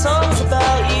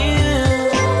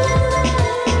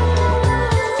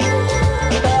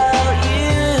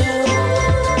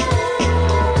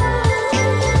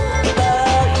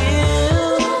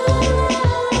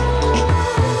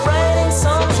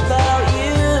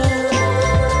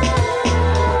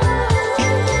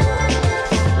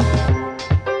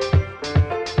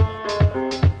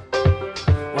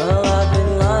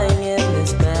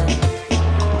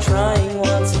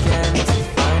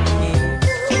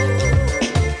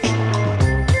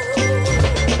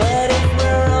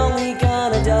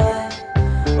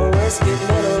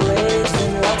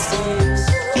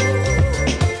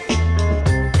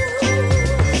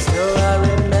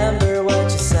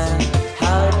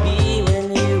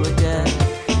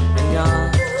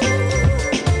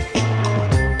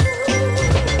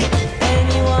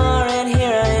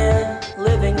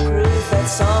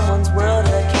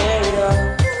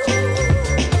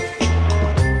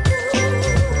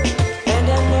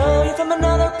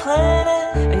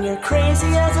crazy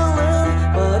as a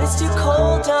loon, but it's too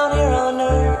cold down here on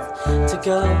earth to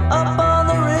go up on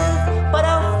the roof. But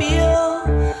I'll feel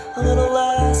a little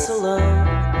less alone,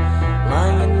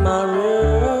 lying in my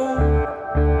room,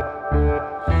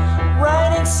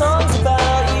 writing songs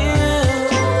about you.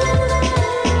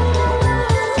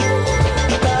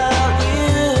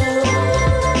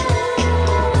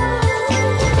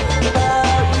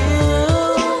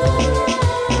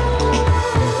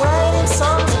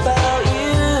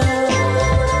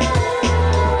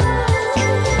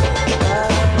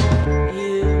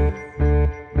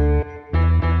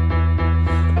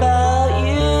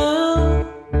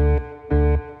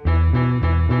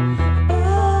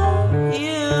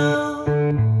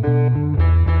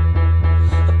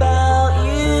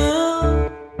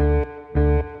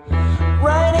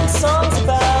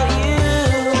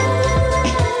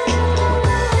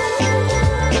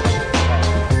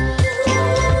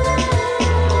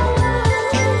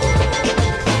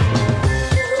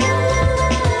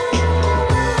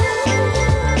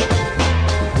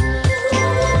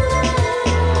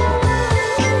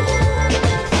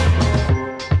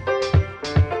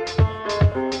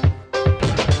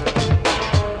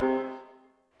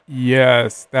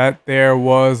 Yes, that there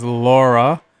was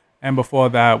Laura, and before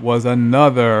that was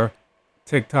another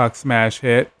TikTok smash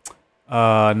hit,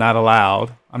 Not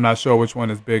Allowed. I'm not sure which one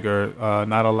is bigger,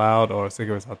 Not Allowed or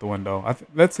Cigarettes Out the Window.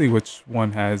 Let's see which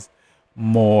one has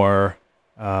more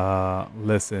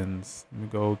listens. Let me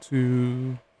go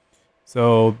to...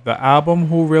 So the album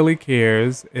Who Really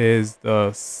Cares is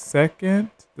the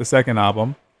second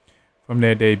album from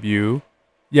their debut.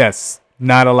 Yes,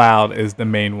 Not Allowed is the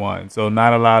main one. So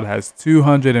Not Allowed has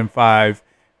 205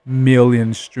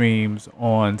 million streams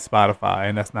on Spotify,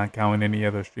 and that's not counting any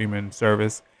other streaming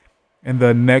service. And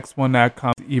the next one that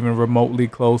comes even remotely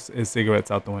close is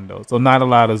Cigarettes Out the Window. So Not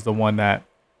Allowed is the one that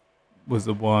was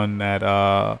the one that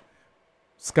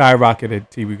skyrocketed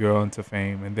TV Girl into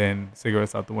fame, and then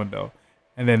Cigarettes Out the Window.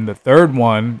 And then the third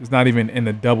one is not even in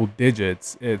the double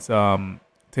digits. It's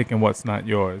Taking What's Not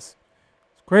Yours.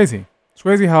 It's crazy. It's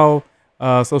crazy how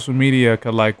social media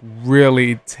could like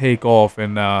really take off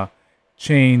and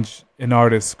change an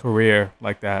artist's career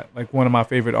like that. Like one of my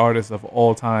favorite artists of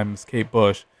all time is Kate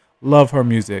Bush. Love her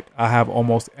music. I have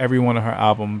almost every one of her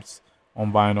albums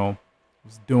on vinyl. I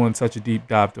was doing such a deep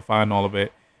dive to find all of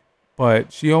it.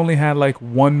 But she only had like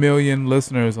 1 million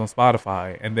listeners on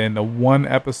Spotify. And then the one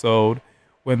episode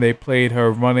when they played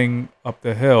her Running Up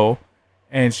the Hill,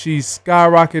 and she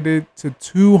skyrocketed to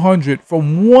 200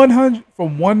 from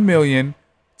 1 million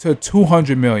to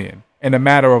 200 million in a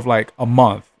matter of like a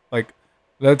month. Like,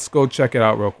 let's go check it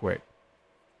out real quick.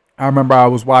 I remember I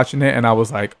was watching it and I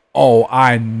was like, oh,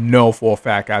 I know for a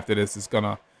fact after this it's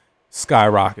gonna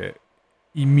skyrocket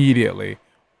immediately.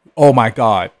 Oh my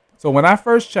God. So when I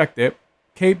first checked it,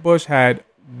 Kate Bush had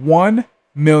 1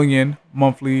 million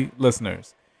monthly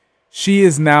listeners. She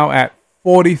is now at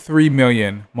 43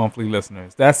 million monthly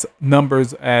listeners. That's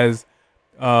numbers as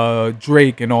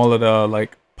Drake and all of the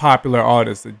like popular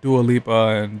artists, like Dua Lipa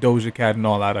and Doja Cat and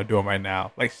all that are doing right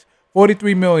now. Like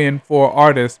 43 million for an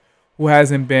artist who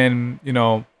hasn't been, you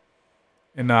know,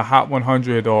 in the Hot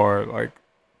 100 or like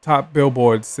top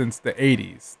billboards since the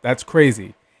 80s. That's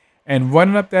crazy. And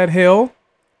Running Up That Hill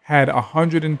had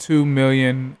 102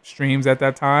 million streams at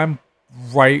that time,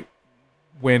 right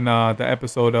when the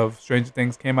episode of Stranger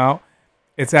Things came out.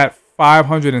 It's at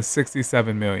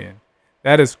 567 million.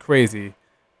 That is crazy.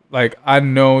 Like, I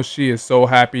know she is so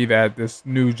happy that this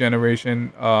new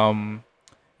generation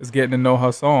is getting to know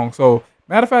her song. So,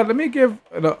 matter of fact, let me give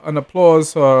an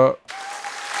applause to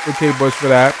Kate Bush for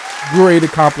that. Great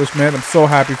accomplishment. I'm so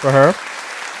happy for her.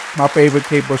 My favorite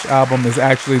Kate Bush album is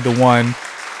actually the one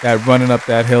that Running Up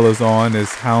That Hill is on,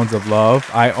 is Hounds of Love.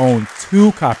 I own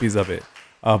 2 copies of it.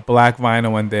 Black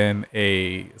vinyl and then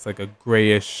it's like a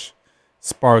grayish,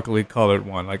 sparkly colored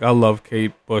one. Like, I love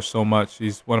Kate Bush so much.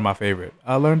 She's one of my favorite.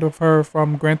 I learned of her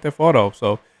from Grand Theft Auto.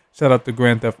 So shout out to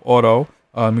Grand Theft Auto.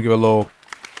 Let me give a little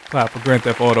clap for Grand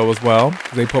Theft Auto as well.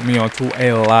 They put me onto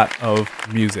a lot of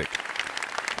music.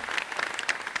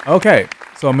 Okay,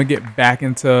 so I'm going to get back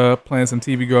into playing some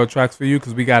TV Girl tracks for you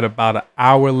because we got about an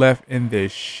hour left in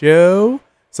this show.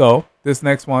 So this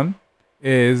next one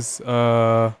is,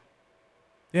 the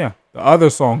other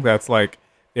song that's like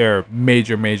their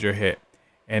major hit.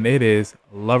 And it is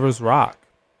Lovers Rock.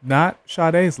 Not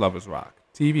Sade's Lovers Rock.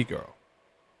 TV Girl.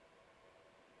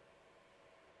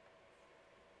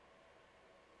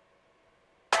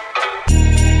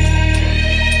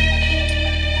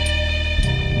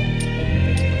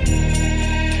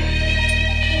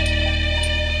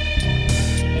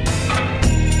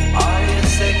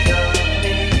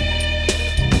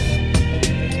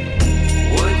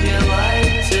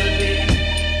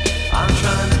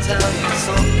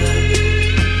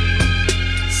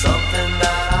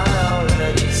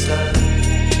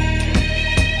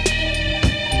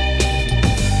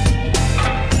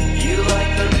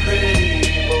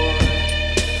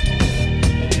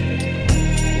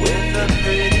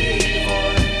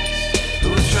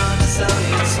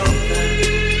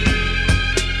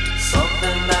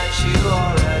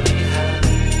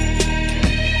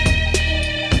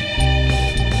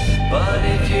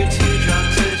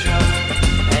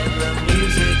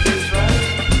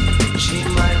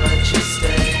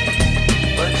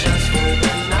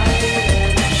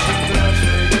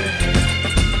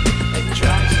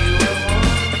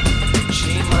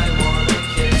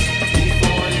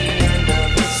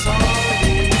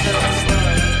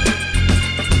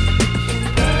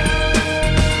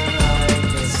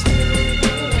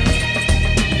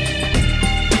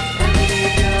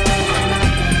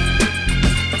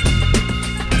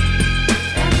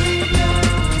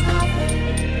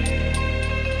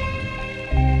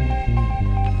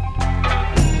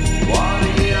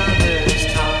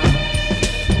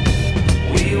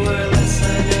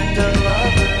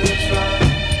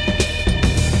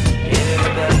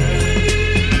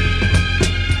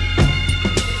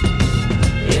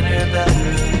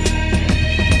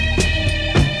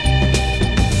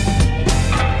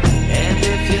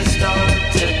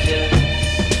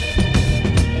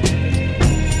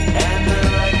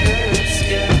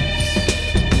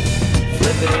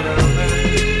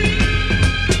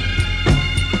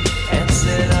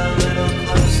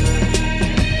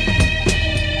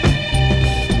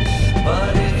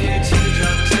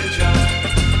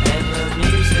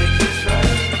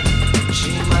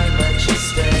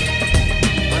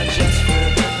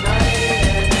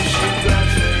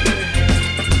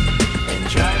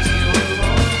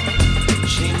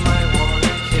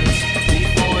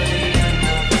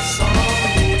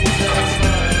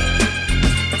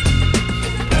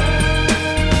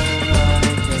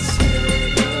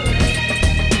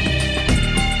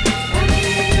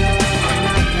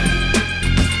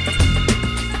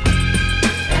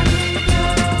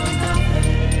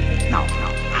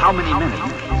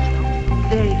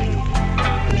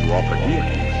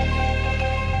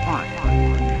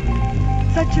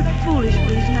 such a foolish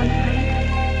reason, I'm afraid.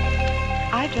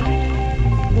 I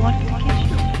just wanted to kiss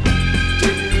you.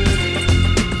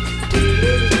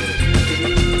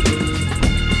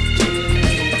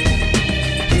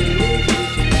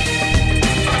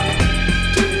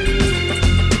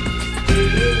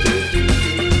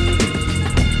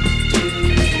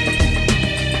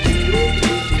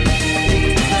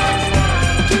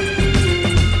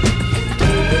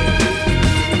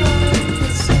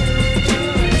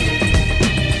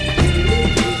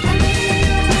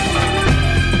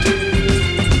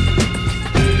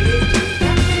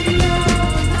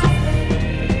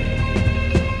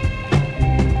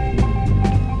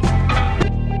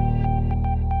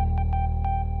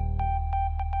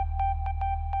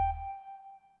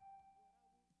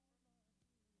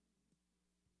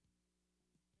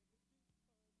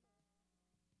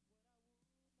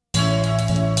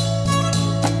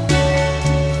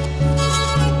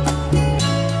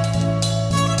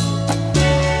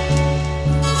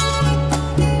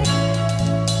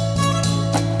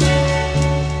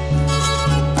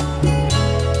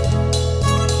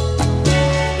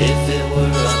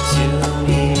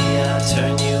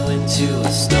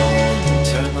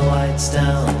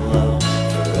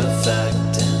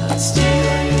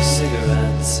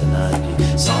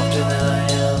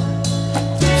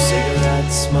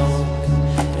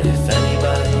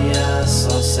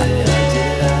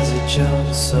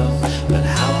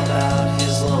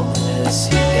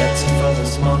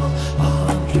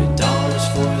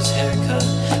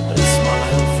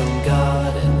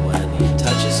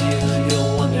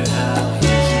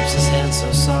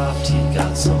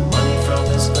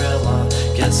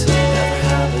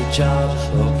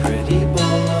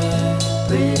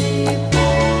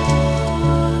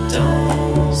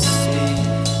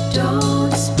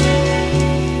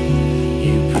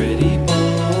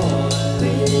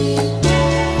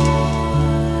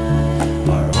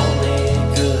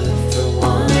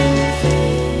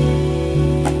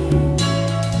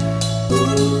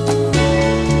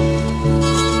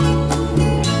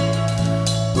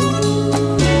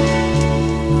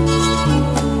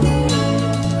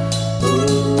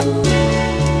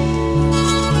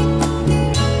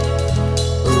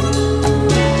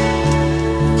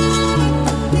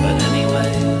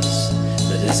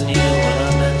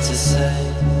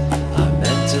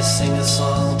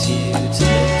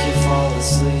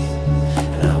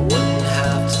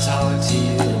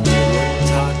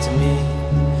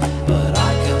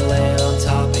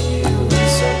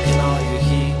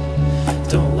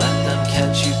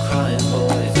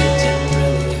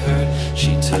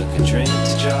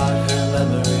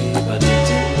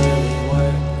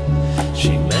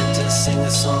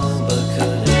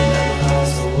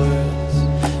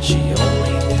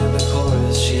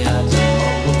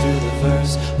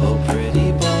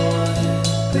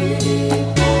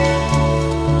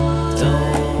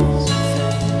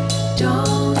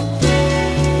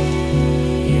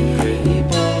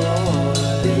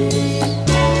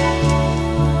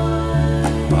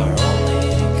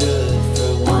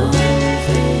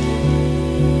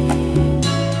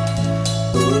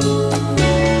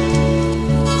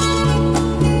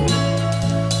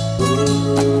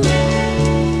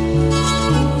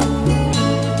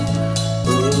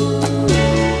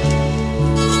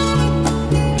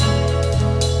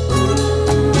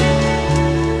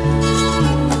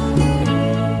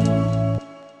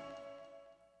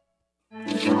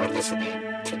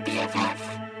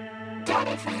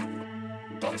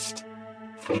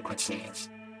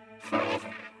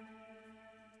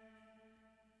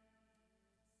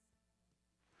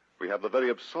 We have the very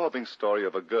absorbing story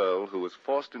of a girl who was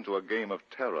forced into a game of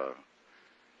terror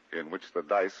in which the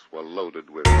dice were loaded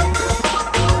with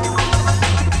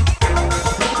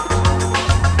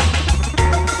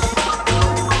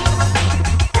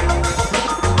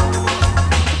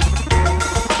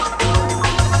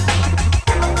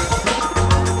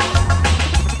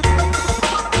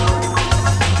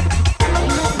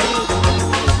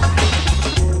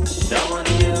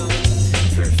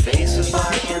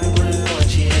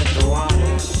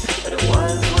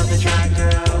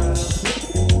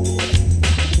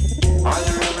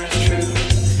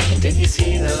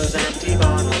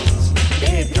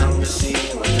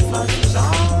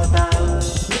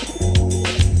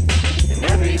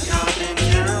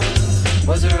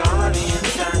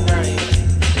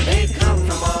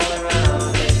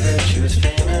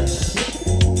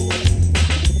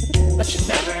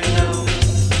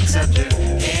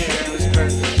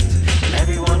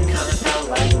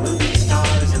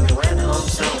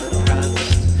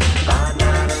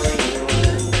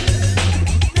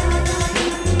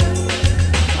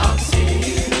I'll see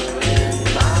you in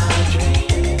my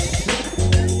dreams.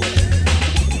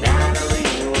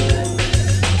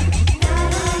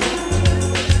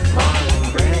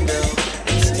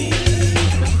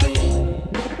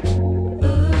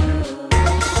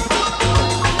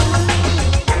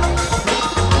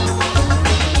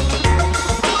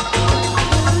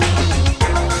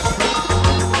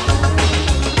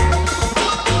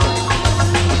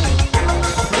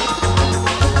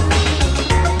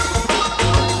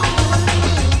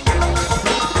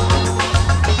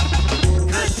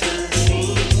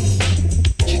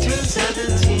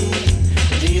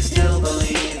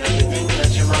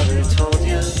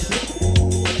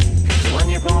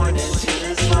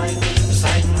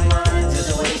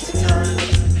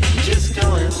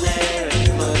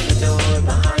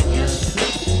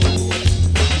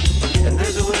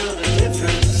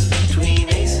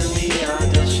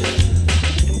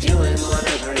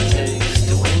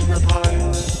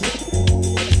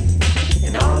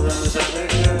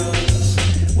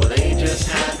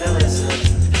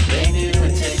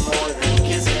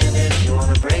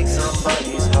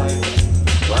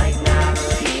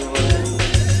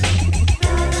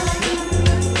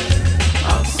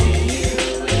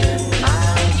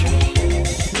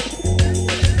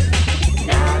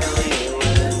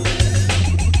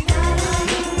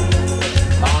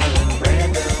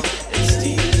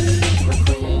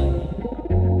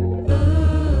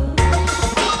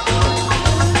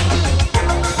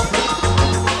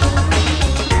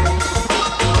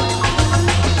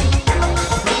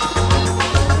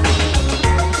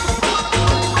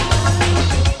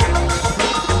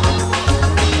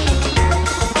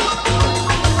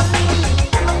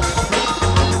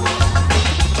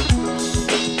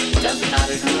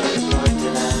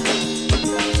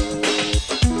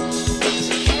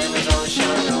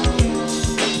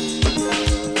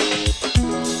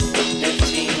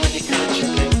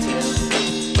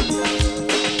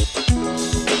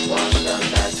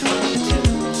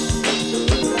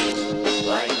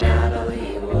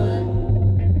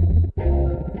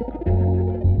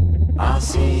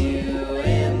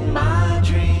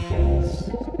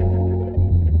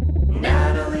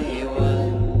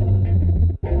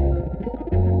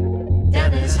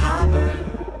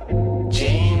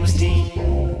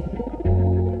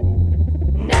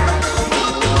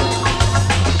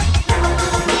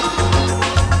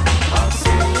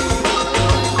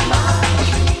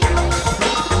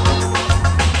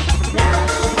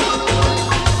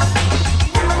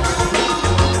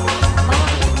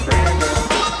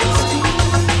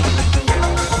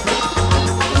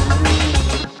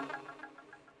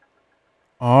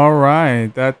 All right,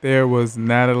 that there was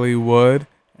Natalie Wood,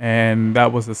 and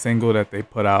that was a single that they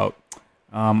put out.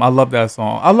 I love that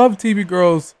song. I love TV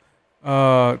Girls'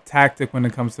 tactic when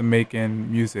it comes to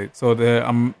making music. So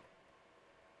I'm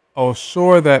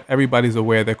sure that everybody's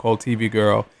aware they're called TV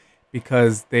Girl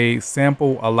because they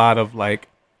sample a lot of like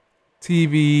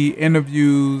TV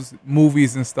interviews,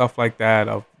 movies, and stuff like that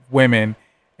of women,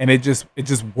 and it just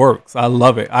works. I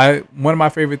love it. One of my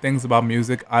favorite things about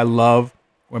music, I love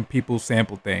when people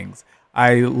sample things.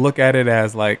 I look at it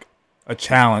as like a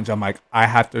challenge. I'm like, I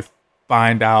have to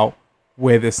find out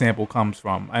where this sample comes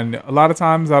from. And a lot of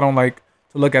times I don't like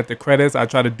to look at the credits. I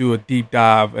try to do a deep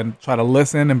dive and try to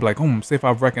listen and be like, see if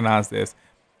I've recognized this.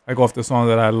 I go off the song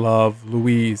that I love,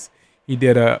 Louise. He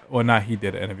did an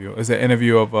interview. It's an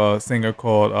interview of a singer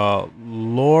called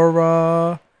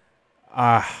Laura.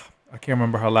 I can't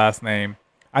remember her last name.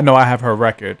 I know I have her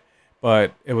record.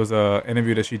 But it was an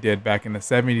interview that she did back in the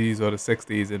 70s or the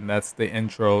 60s, and that's the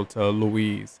intro to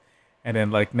Louise. And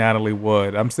then, like, Natalie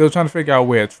Wood. I'm still trying to figure out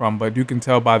where it's from, but you can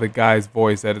tell by the guy's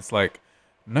voice that it's, like,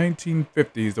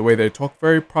 1950s, the way they talk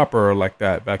very proper like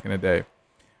that back in the day.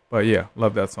 But, yeah,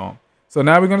 love that song. So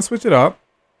now we're going to switch it up.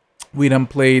 We done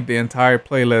played the entire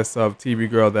playlist of TV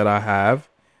Girl that I have.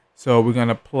 So we're going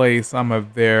to play some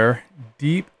of their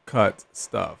deep cut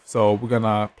stuff. So we're going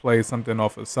to play something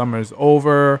off of Summer's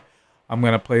Over. I'm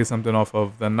going to play something off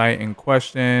of The Night in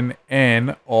Question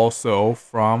and also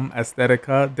from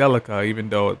Aesthetica Delica, even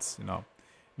though it's,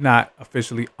 not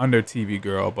officially under TV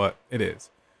Girl, but it is.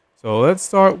 So let's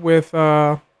start with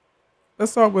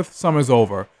Summer's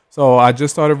Over. So I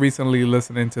just started recently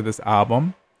listening to this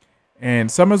album, and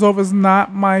Summer's Over is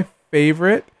not my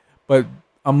favorite, but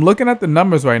I'm looking at the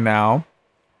numbers right now.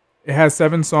 It has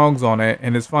 7 songs on it,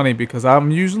 and it's funny because I'm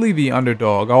usually the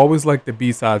underdog. I always like the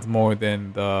B-sides more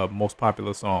than the most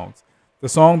popular songs. The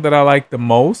song that I like the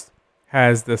most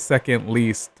has the second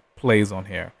least plays on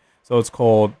here. So it's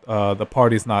called The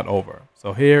Party's Not Over.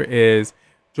 So here is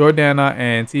Jordana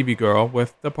and TV Girl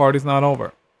with The Party's Not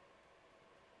Over.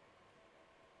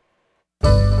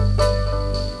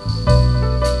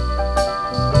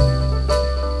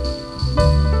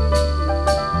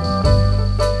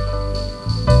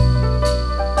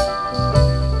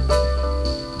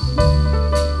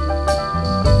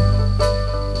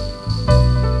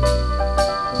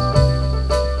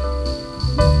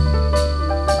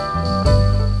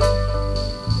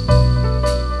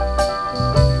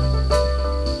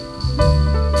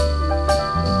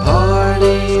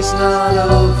 It's not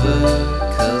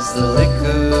over, 'cause the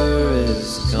liquor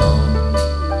is gone.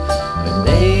 Our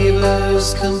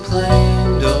neighbors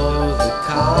complained, or the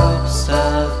cops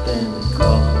have been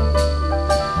called.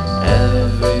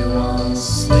 Everyone's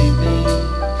sleeping,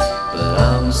 but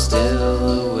I'm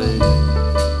still awake.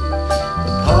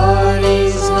 The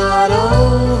party's not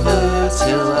over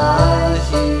till I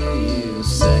hear you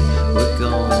say we're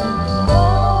going.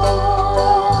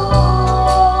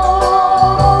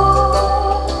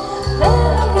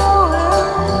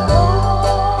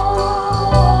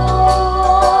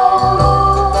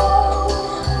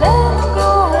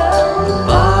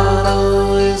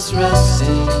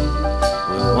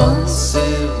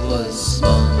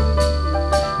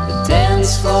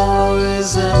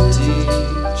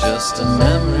 Just a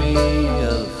memory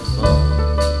of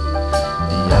fun.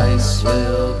 The ice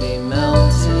will be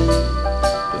melted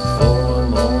before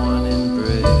morning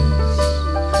breaks.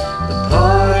 The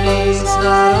party's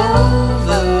not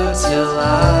over till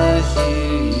I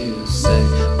hear you say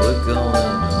we're going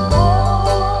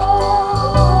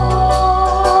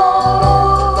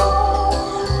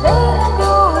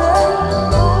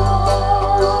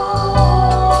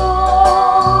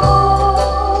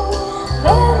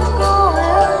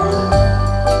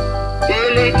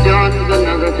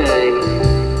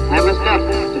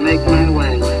make my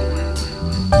way.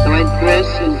 So I dress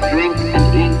and drink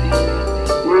and eat,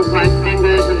 move my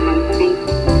fingers and my feet,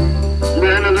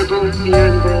 learn a little here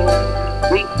and there,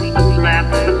 weep and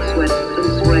laugh and sweat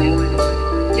and sway.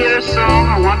 Hear a song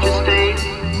or watch a stage,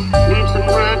 leave some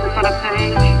words upon a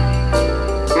page,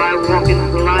 so I walk in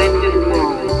blind and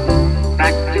wide,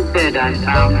 back to bed I'm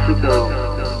bound to go.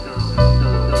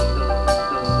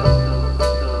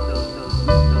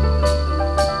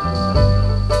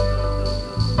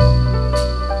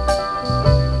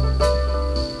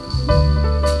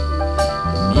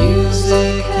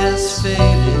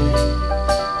 Faded,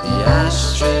 the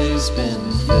ashtray's been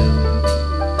filled.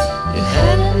 Your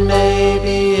head may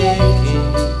be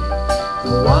aching,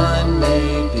 the wine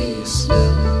may be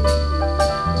spilled.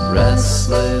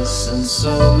 Restless and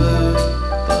sober,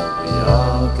 but we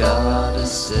all gotta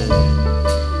stay.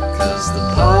 'Cause the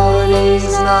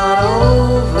party's not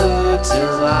over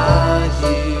till I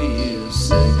hear you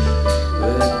say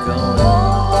we're going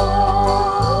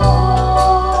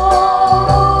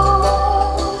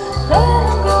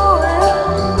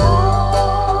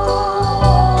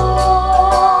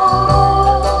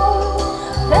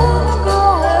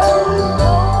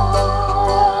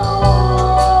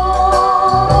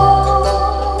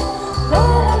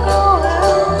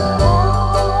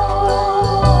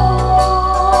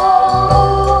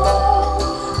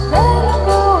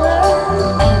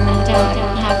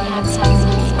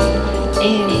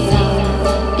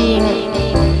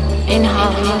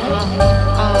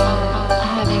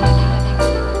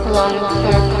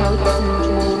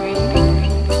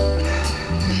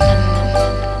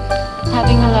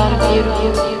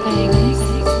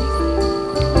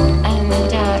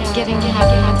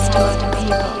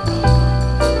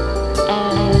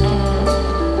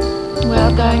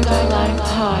going to a lot of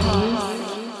parties.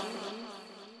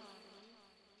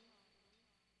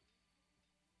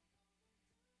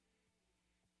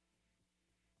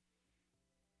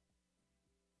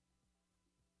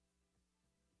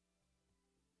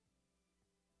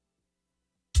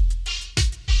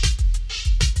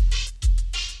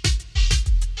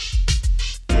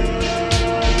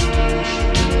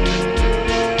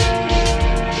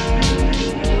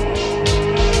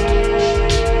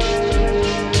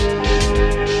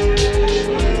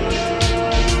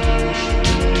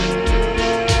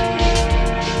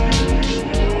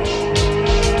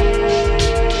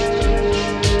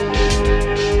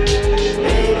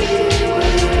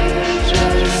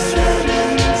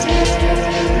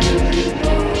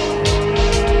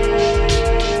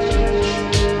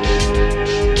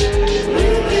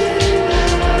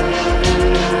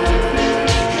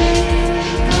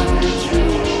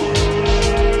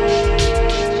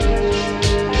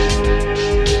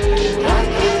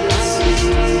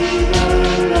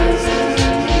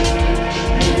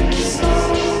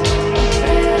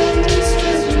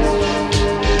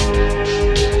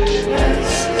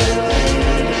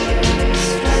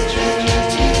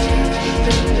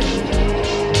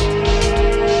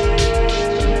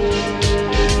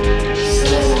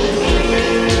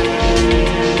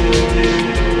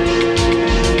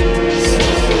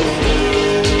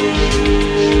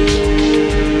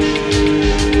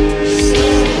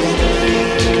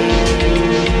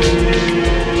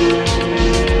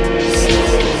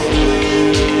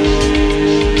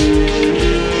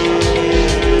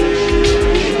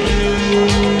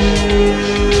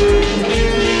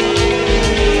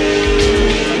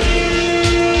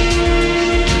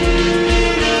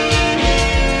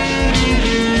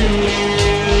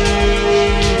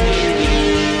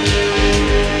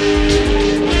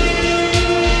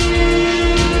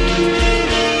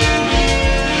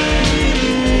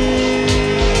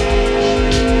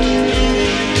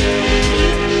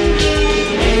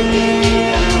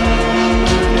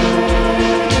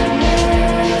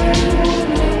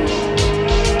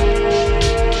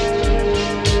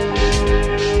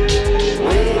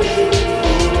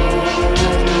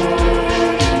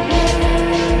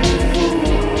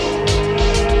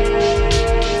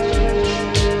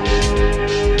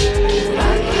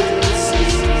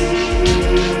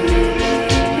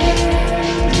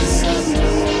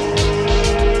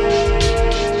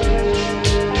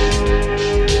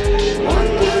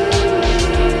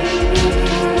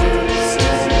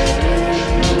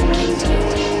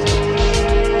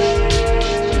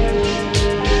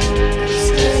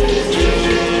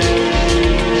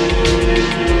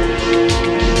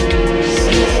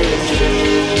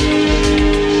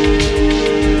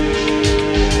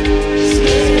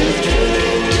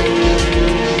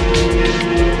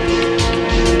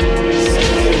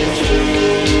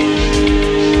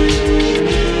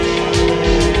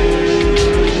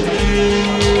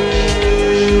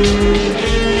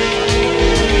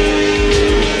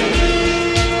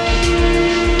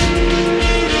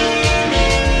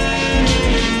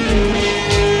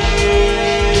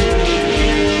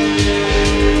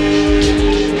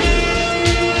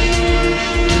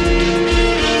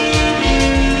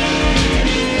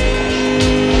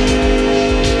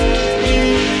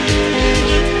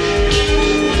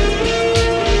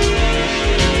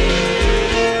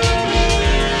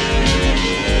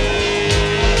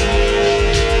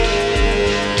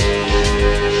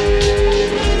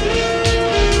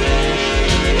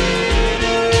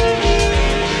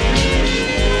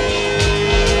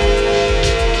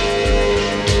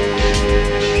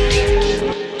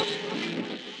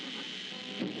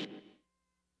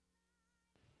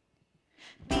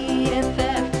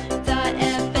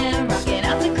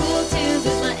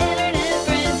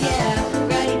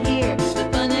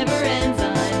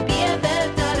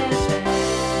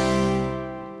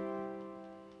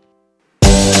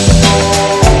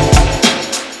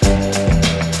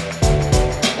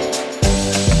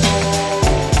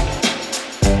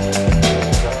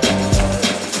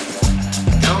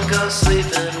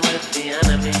 sleeping with the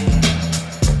enemy.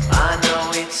 I know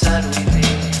we'd said we'd be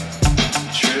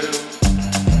true.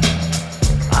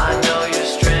 I know you're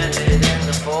stranded in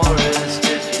the forest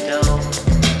if you don't,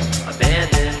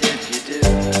 abandoned if you do.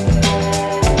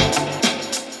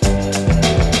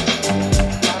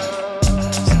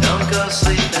 So don't go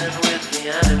sleeping with the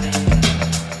enemy.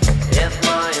 If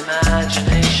my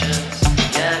imagination's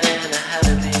getting ahead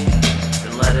of me,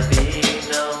 then let it be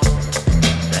known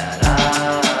that I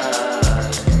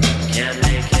can't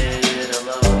make it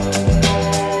alone.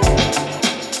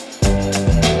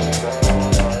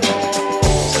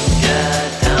 So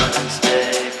get down and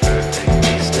stay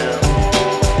perfectly still.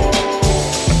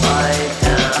 Lie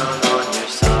down on your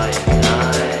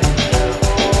cyanide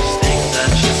pills. Things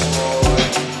that you swore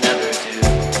you'd never do,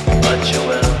 but you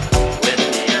will with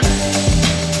the enemy.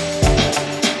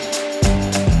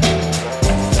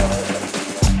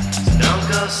 So don't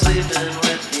go sleeping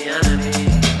with the enemy.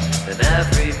 Then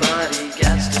everybody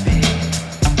gets to be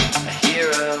a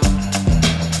hero.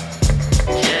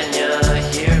 Can you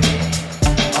hear me?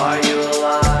 Are you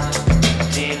alive?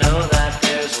 Do you know that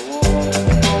there's a war?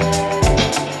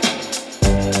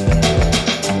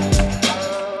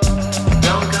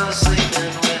 Don't go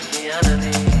sleeping with the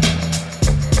enemy.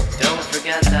 Don't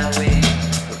forget that we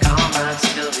were comrades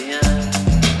till the end.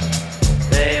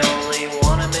 They only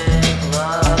wanna make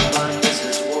love, but this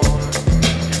is war,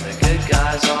 and the good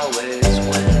guys always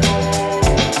win.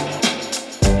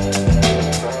 So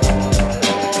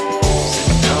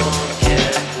don't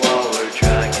kick while we're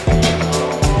dragging you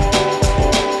home,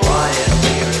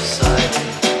 quietly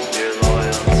reciting your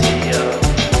loyalty oath.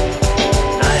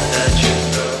 Knife at your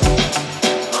throat,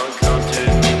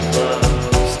 uncomfortably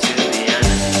close to the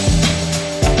enemy.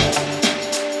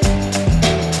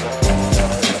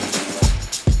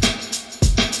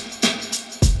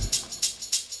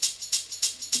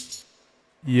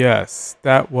 Yes,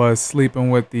 that was Sleeping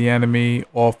with the Enemy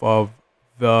off of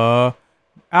the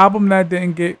album that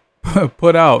didn't get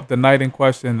put out, The Night in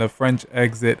Question, the French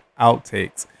Exit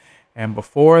Outtakes. And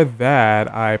before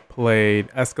that, I played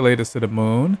Escalators to the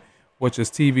Moon, which is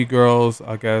TV Girls,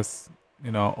 I guess,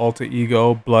 alter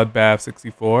ego, Bloodbath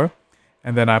 64.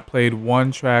 And then I played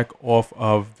one track off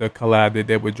of the collab they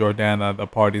did with Jordana, The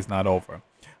Party's Not Over.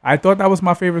 I thought that was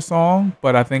my favorite song,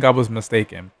 but I think I was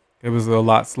mistaken. It was a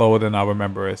lot slower than I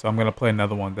remember it. So I'm going to play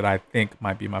another one that I think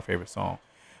might be my favorite song.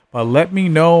 But let me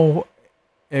know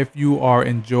if you are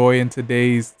enjoying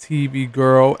today's TV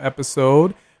Girl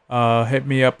episode. Hit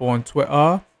me up on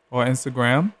Twitter or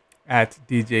Instagram at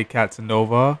DJ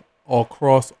Katsanova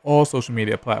across all social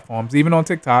media platforms, even on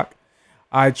TikTok.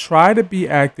 I try to be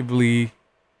actively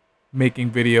making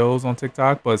videos on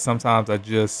TikTok, but sometimes I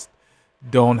just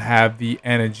don't have the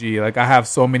energy. Like, I have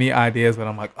so many ideas, but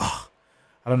I'm like, oh,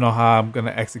 I don't know how I'm going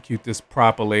to execute this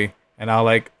properly. And I'll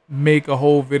make a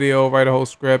whole video, write a whole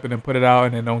script, and then put it out,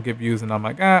 and then don't get views. And I'm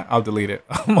like, I'll delete it.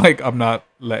 I'm not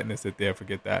letting it sit there.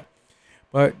 Forget that.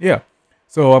 But yeah,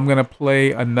 so I'm going to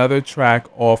play another track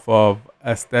off of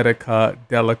Aesthetica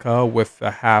Delica with the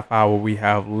half hour we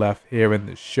have left here in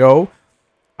the show.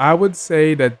 I would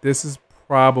say that this is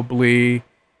probably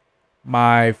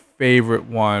my favorite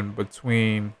one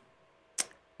between...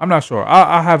 I'm not sure.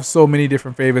 I have so many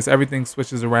different favorites. Everything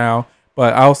switches around.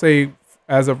 But I'll say,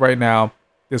 as of right now,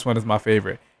 this one is my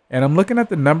favorite. And I'm looking at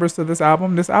the numbers to this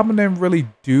album. This album didn't really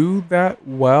do that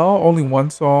well. Only one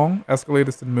song,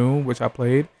 Escalators to the Moon, which I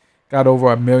played, got over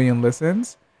 1 million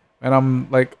listens. And I'm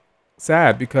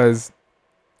sad because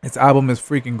this album is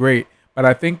freaking great. But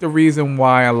I think the reason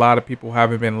why a lot of people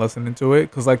haven't been listening to it,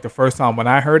 because the first time when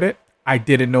I heard it, I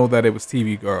didn't know that it was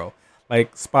TV Girl.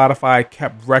 Spotify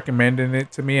kept recommending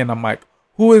it to me, and I'm like,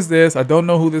 who is this? I don't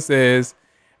know who this is.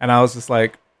 And I was just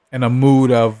in a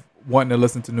mood of wanting to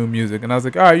listen to new music. And I was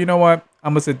like, all right, you know what?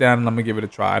 I'm going to sit down and I'm going to give it a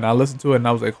try. And I listened to it, and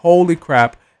I was like, holy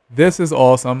crap, this is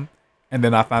awesome. And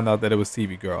then I found out that it was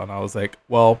TV Girl. And I was like,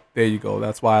 well, there you go.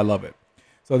 That's why I love it.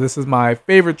 So this is my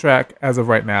favorite track as of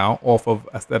right now off of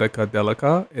Aesthetica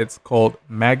Delica. It's called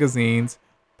Magazines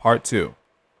Part 2.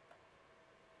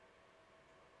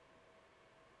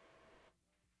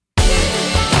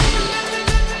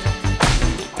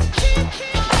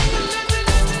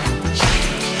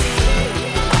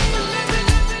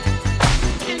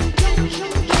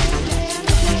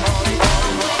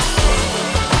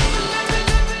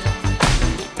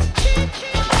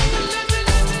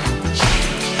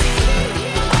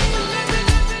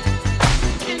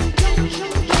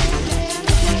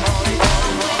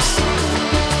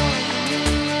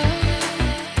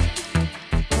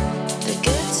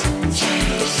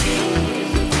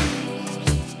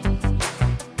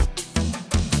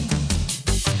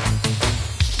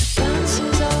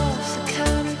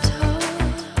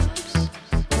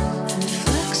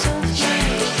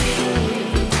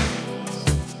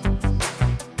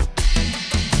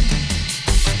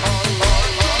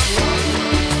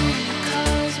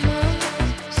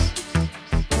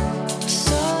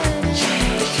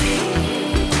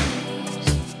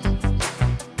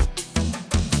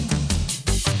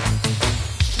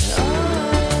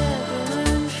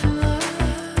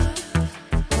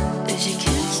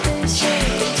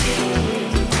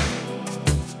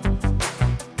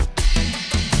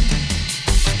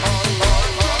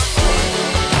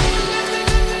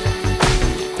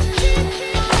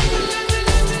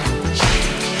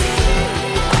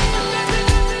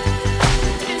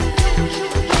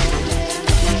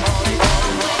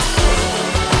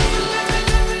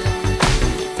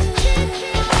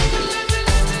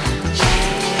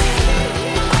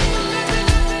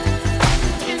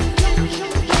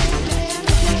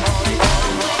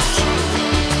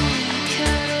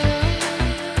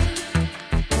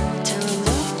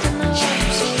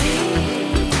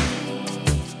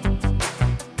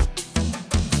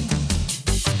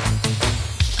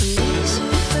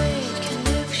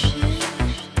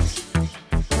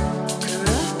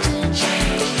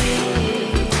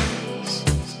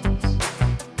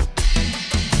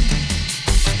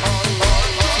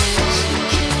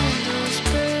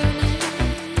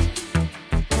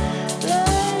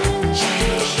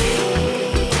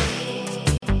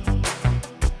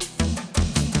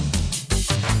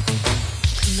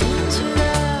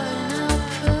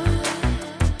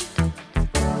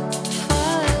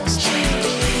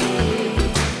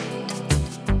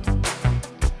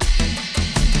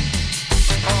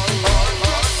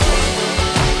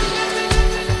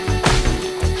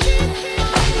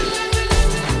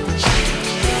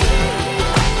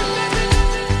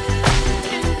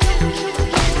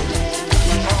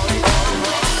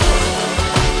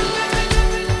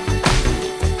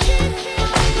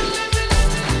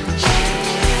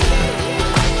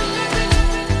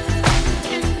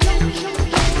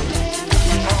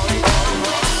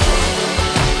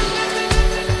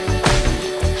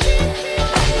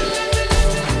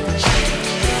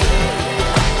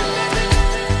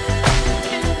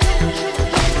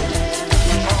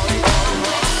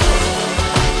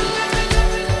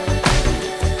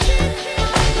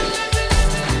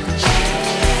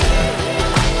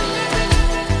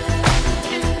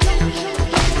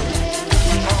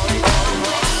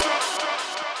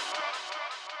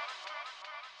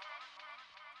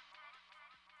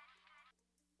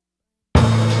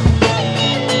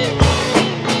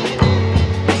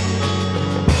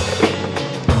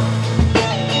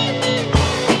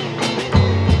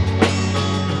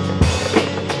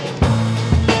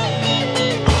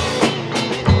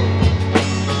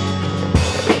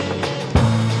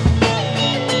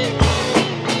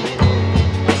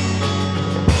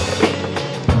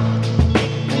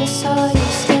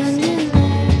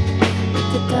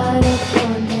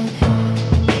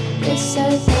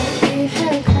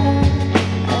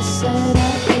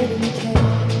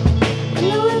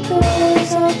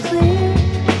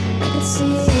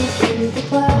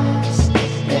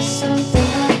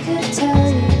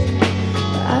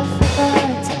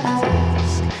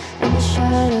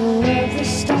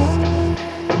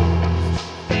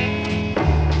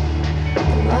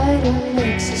 lighter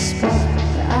makes a spark,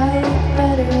 but I look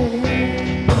better in the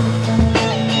dark.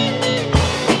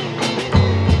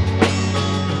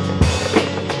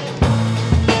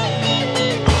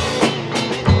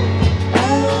 I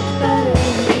look better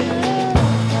in the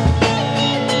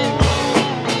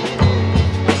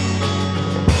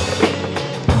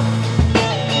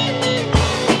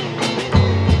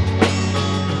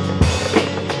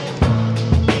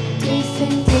Do you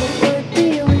think it would be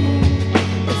weird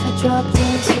if I dropped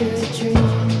into a dream?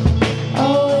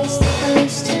 Always the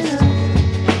first to know,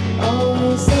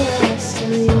 always the last to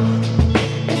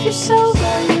leave. If you're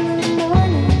sober in the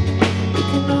morning, you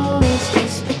can always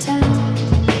just pretend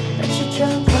that you're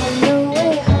drunk on your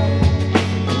way home,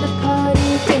 and the party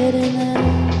didn't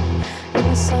end. When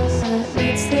the sunlight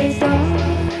meets the dawn,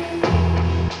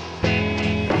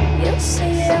 you'll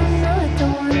see I'm not the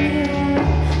one you want,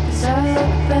 'cause I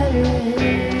look better in the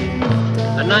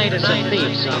dark. A night is a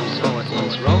thief, some poet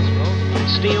once wrote. It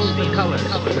steals the colors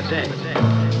from the day.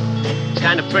 It's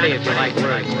kind of pretty if you like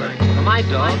words. For my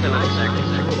dog, they're not exactly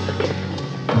true.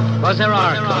 Because there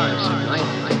are colors at night.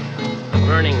 The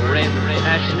burning red of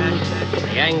passion,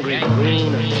 the angry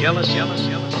green of jealousy,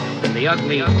 and the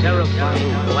ugly,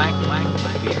 terrifying black of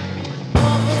fear.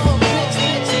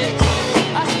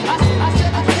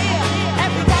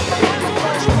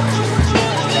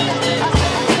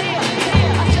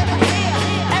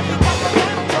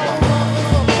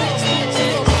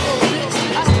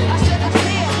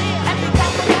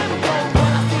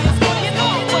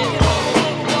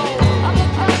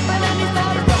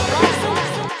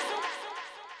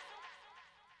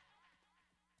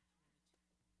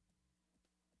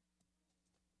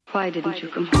 Why didn't you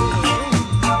come home?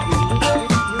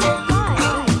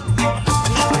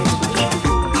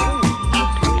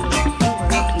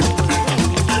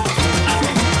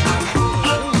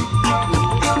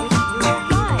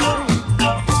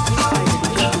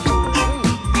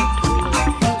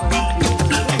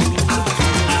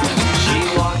 She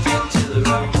walked into the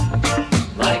room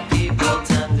like people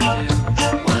tend to do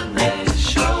when they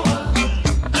show up.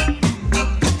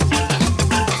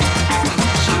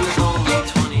 She was only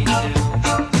 22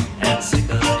 and sick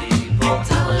of being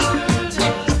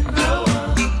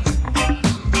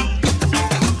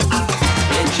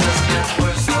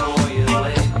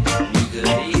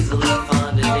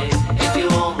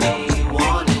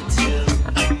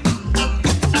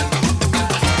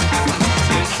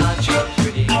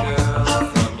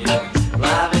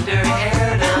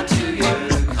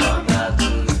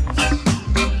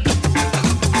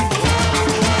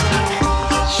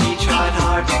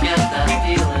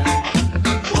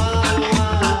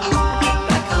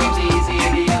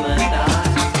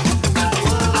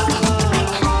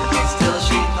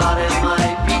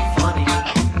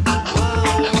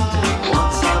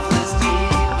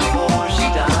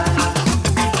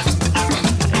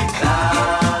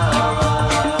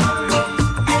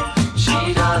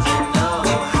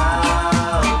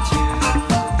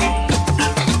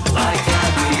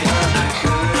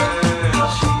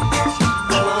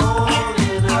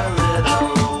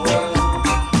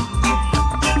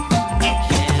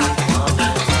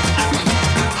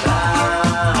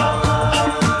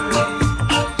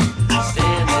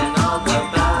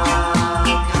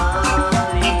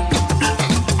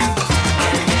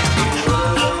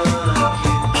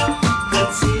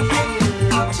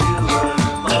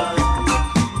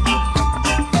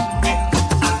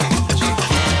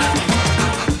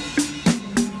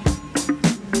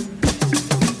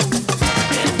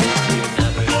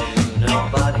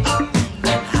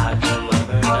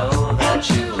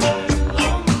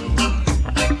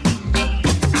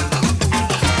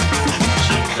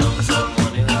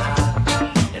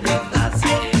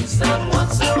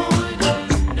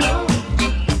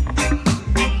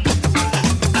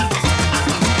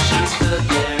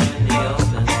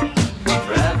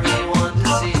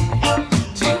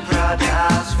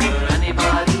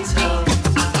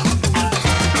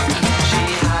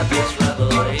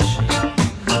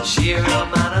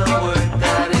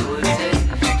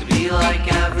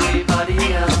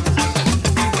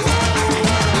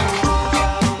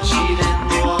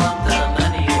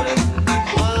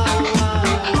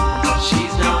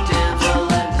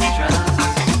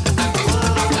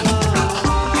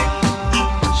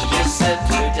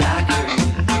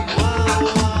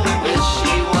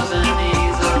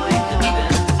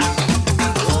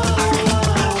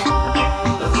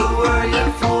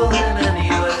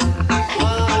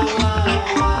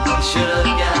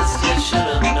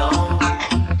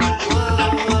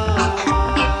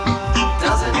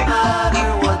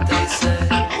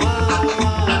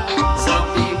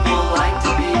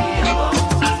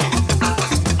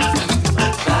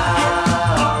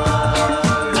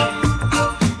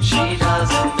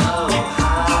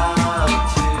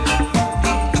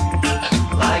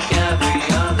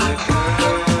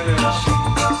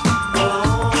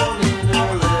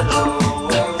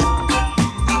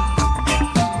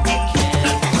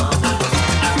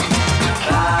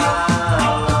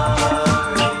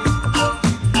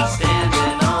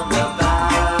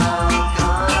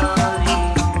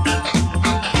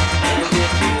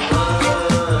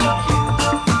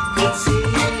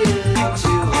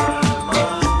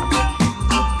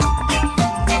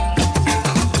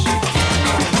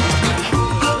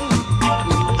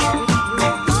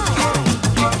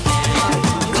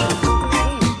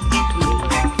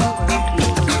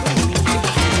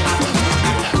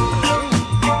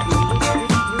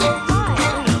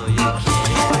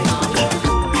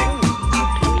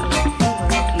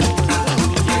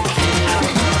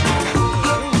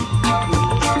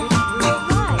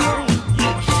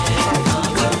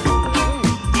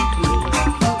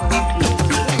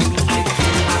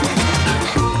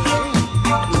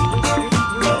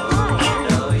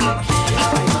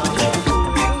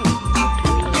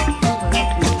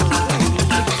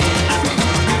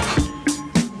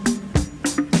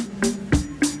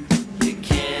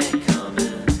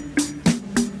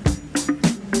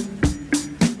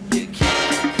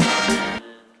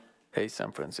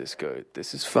Francisco.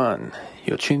 This is fun.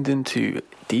 You're tuned into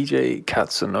DJ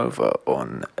Katsanova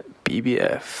on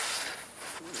BBF.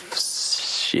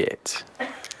 Shit.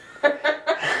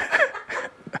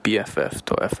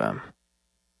 BFF.FM.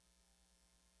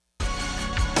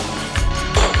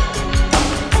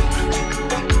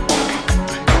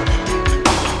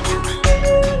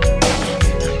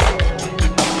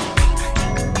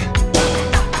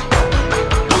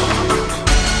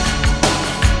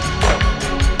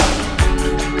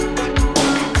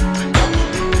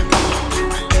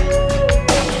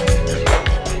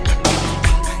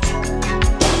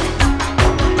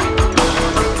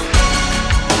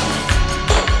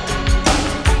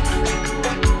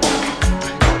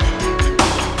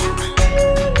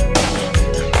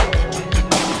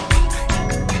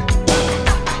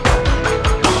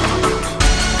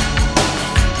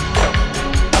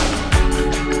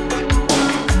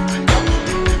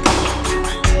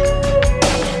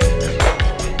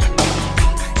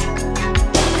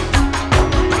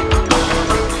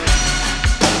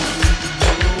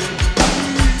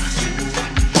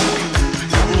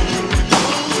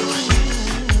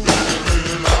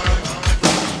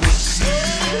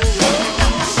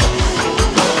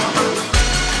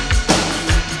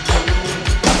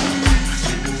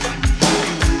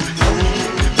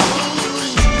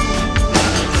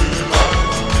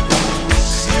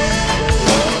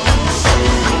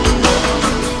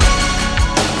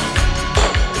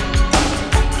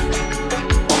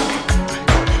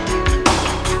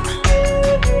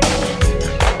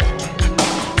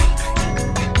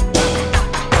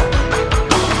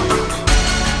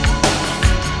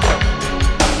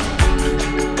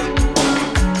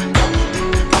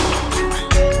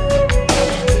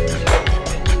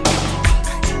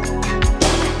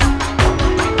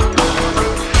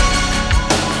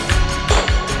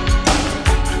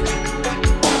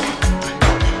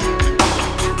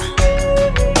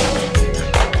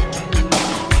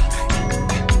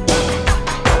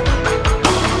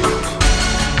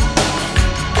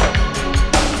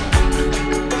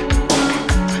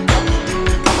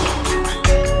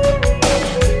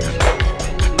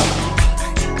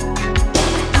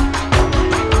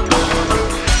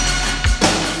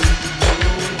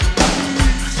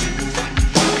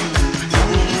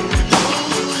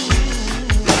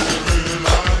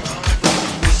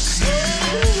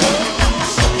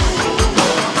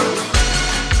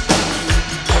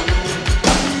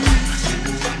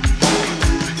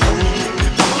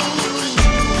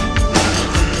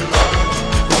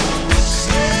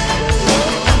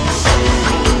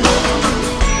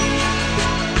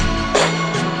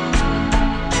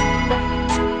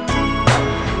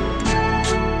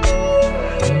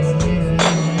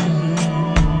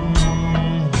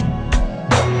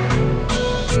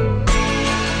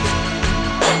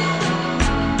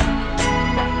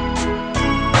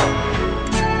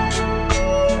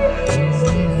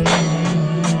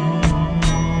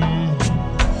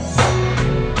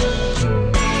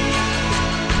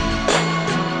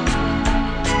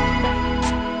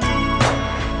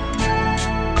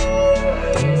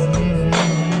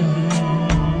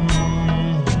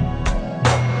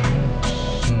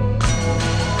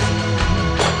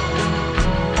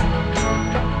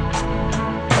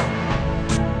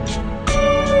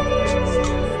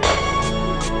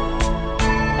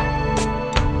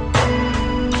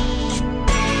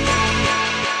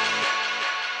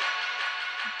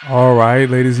 All right,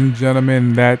 ladies and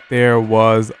gentlemen, that there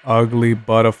was Ugly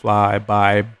Butterfly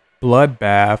by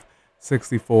Bloodbath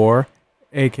 64,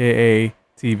 aka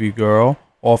TV Girl,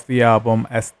 off the album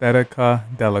Aesthetica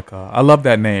Delica. I love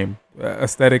that name.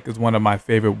 Aesthetic is one of my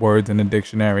favorite words in the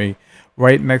dictionary,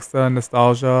 right next to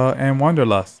nostalgia and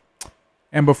wanderlust.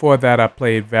 And before that, I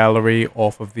played Valerie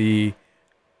off of the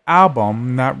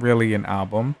album, not really an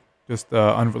album, just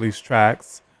unreleased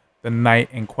tracks, The Night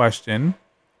in Question.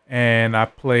 And I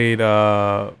played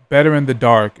Better in the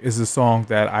Dark is a song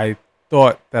that I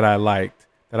thought that I liked,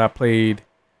 that I played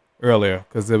earlier,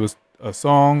 because it was a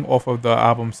song off of the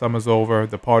album Summer's Over,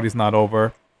 The Party's Not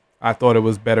Over. I thought it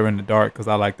was Better in the Dark because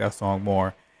I like that song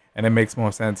more. And it makes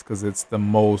more sense because it's the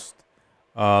most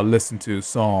listened to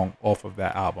song off of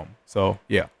that album. So,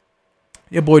 yeah.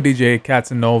 Your boy DJ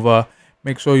Katsanova.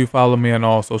 Make sure you follow me on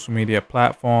all social media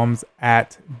platforms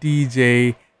at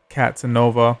DJ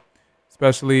Katsanova.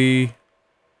 Especially,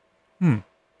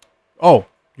 oh,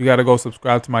 you got to go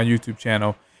subscribe to my YouTube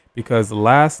channel, because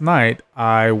last night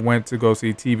I went to go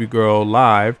see TV Girl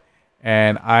live,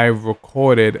 and I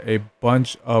recorded a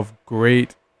bunch of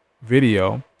great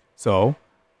video. So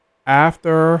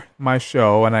after my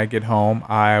show and I get home,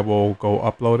 I will go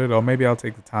upload it, or maybe I'll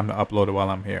take the time to upload it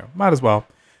while I'm here. Might as well.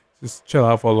 just chill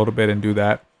out for a little bit and do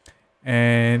that.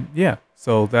 And yeah,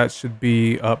 so that should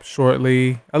be up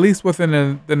shortly, at least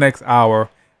within the next hour.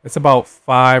 It's about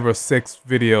 5 or 6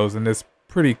 videos, and it's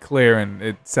pretty clear, and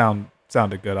it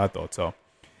sounded good. I thought so.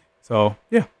 So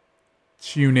yeah,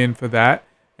 tune in for that.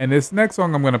 And this next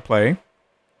song I'm gonna play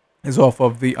is off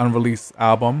of the unreleased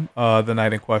album, The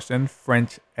Night in Question,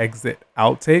 French Exit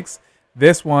Outtakes.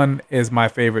 This one is my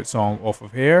favorite song off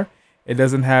of here. It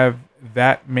doesn't have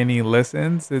that many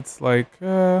listens. It's like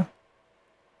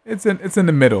it's in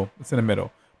the middle. It's in the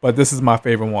middle. But this is my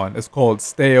favorite one. It's called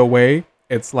Stay Away.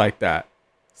 It's Like That.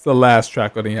 It's the last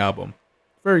track of the album.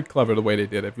 Very clever the way they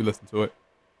did it if you listen to it.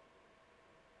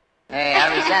 Hey, I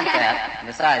resent that.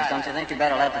 Besides, don't you think you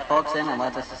better let the folks in on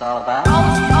what this is all about?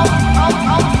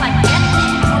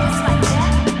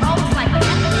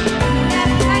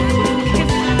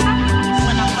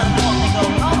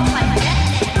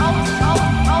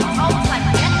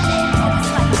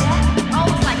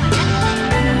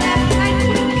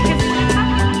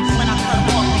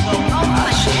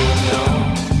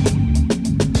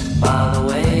 By the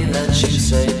way that you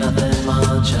say nothing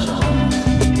much at all,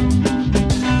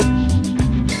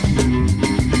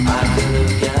 I could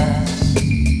have guessed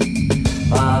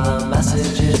by the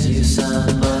messages you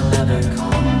send but never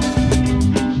call.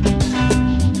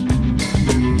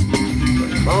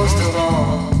 But most of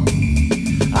all,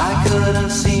 I could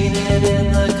have seen it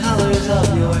in the colors of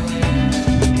your hair.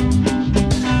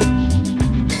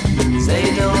 They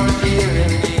don't appear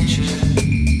in nature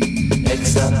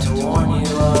except to warn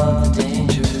you of the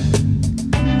danger.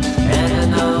 And I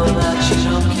know that you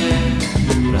don't care,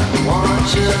 but I want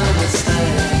you to stay.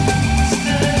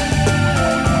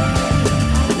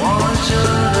 I want you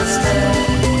to stay.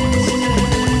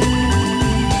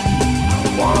 I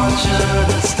want you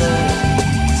to stay.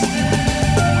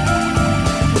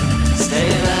 Stay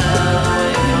the hell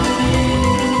away from me.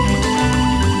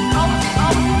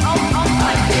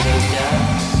 I could have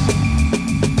guessed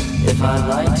if I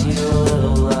liked you a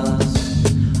little less,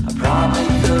 I probably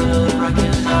could have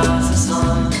recognized the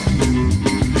sun.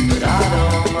 But I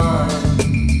don't mind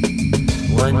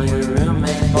when your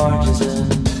roommate barges in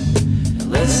and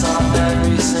lists off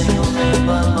every single name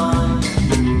but mine.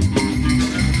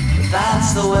 But that's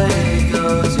the way it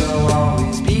goes, you'll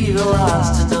always be the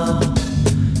last to know,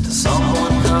 till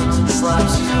someone comes and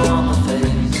slaps you on the face.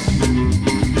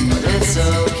 But it's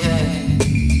okay,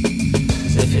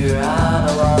 'cause if you're at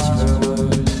a loss for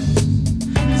words,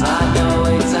 I know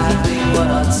exactly what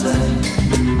I'd say.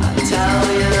 I'd tell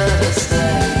you to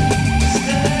stay.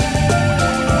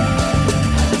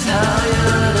 I'd tell you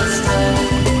to stay.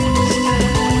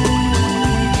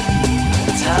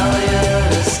 I'd tell you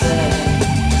to stay.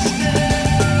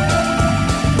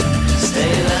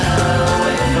 Stay the hell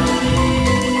away from me.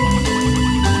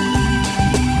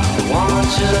 I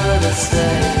want you to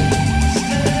stay.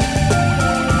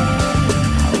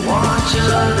 I want you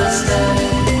to stay.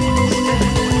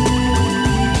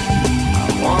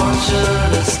 I want you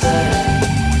to stay.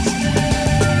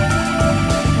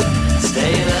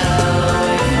 Stay the hell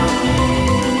away from me.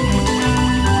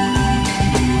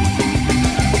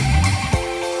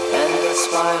 And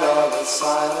despite all the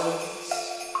silence,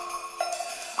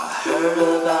 I heard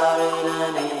about it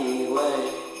anyway.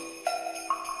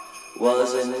 Was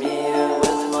it me or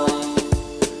with Mike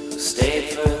who stayed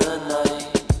for the night?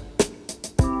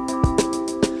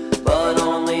 But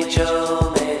only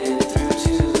Joe made it through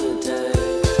to the day.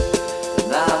 And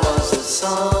that was the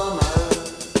summer.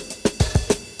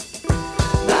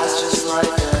 That's just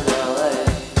life in LA.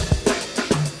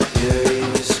 You're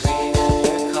either screaming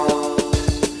your calls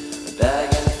or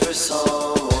begging for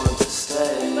someone to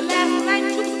stay. But last night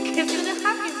you was kissing and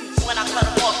hugging me. When I cut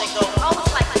them off, they go, oh,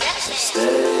 it's like that. So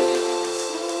stay.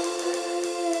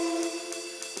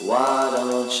 Why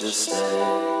don't you stay?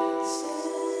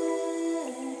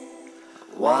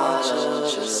 Why don't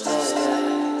you stay?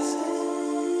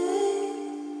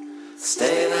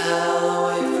 Stay the hell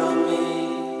away from me.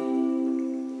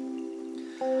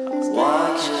 Why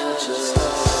can't you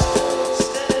stay?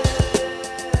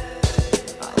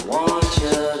 I want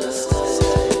you to stay.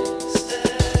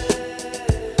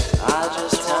 I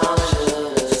just want you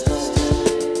to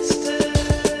stay.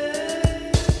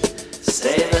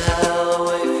 Stay the hell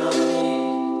away from me.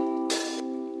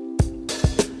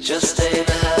 Just stay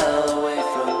the hell away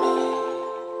from me.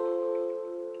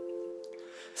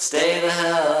 Stay the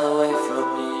hell away from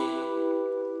me.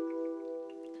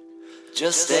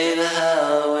 Just stay the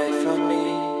hell away from me.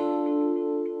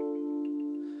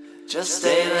 Just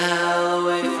stay the hell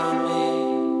away from me.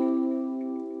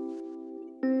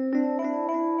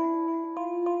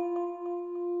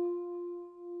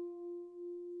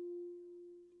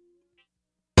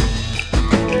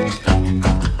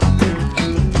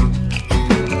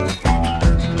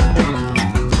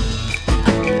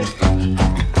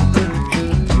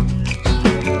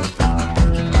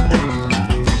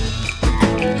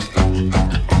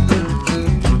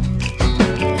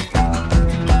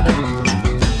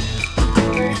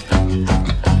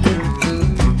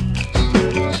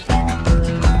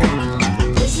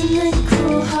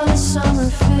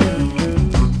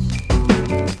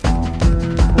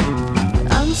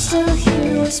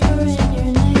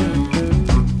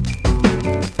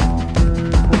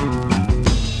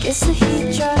 Guess the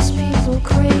heat drives people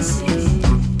crazy.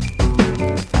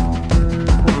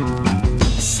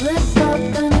 I slip up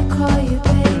and I call you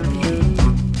baby.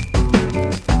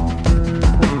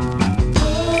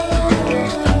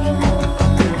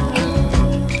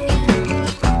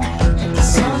 And the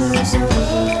summer's over.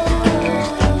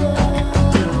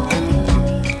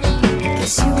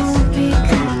 Guess you won't be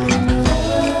coming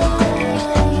over.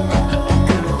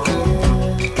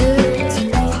 Good to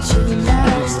meet you,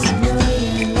 nice to know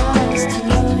you, nice to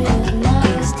know you,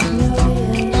 nice to know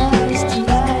you, nice to,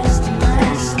 nice to,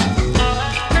 nice to.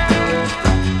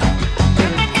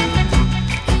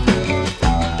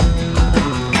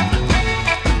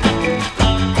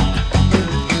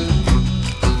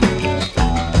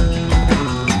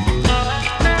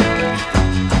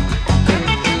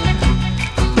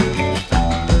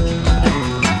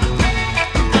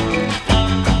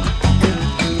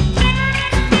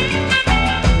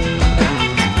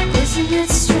 Isn't it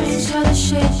strange how the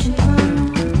shade can burn?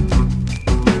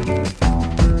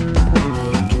 How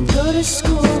you can go to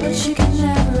school but you can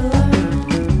never learn.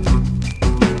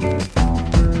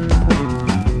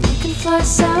 You can fly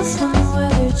south when the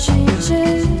weather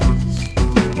changes.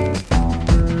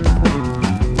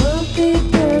 We'll be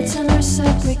birds in our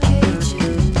separate cages.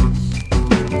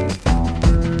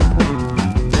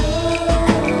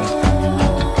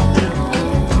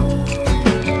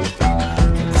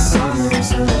 The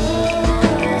summer's over.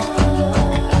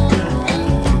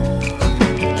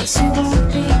 Guess you won't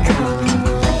be coming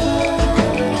over.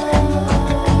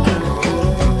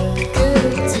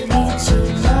 Good to meet you,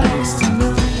 nice to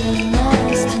know you,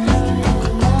 nice to know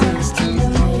you, nice to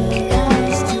know you,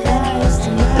 nice to, nice to,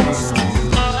 nice to.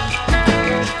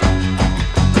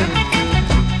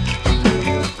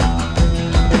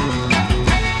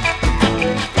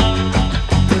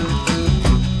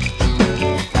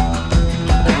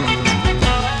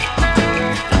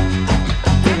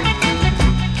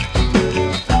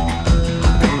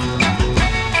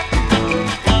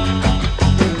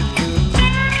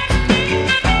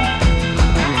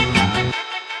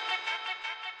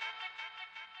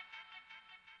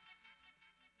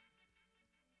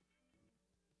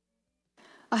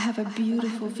 I have a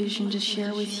beautiful vision to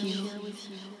share with you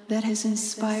that has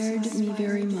inspired me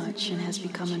very much and has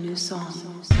become a new song.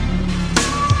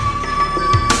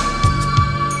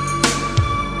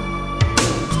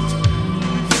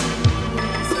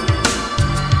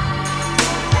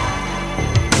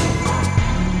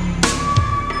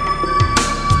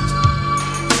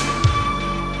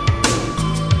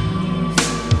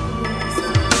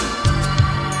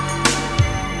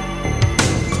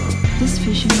 This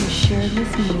vision was shared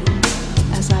with me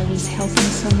as I was helping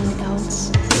someone else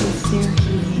with their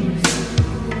healing.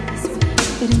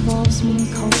 It involves many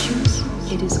cultures.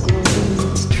 It is global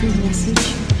in its true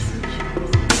message.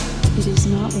 It is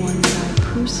not one that I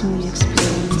personally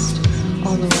experienced,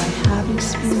 although I have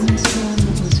experienced one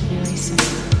that was very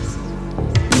similar.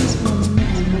 This woman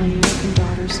and her American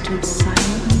daughter stood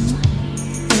silently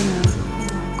in a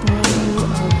grotto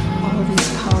of all these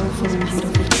powerful and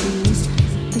beautiful trees.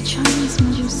 The Chinese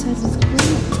mother said with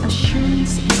great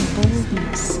assurance and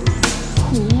boldness,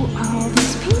 "Who are all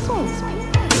these people?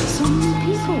 So many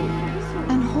people,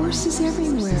 and horses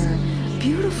everywhere.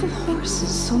 Beautiful horses,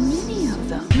 so many of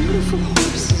them. Beautiful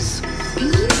horses,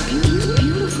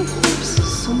 beautiful horses,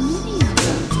 so many of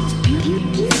them.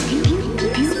 Beautiful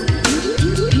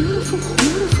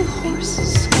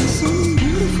horses, and so many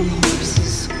beautiful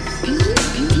horses.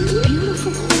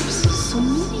 Beautiful horses, so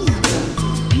many of them.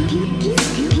 Beautiful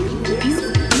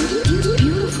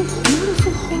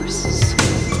horses,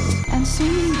 and so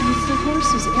many beautiful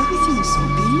horses. Everything is so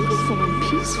beautiful and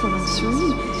peaceful and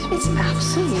serene. It's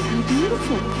absolutely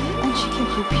beautiful." And she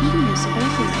kept repeating this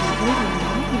over and over and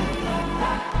over again.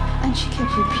 And she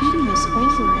kept repeating this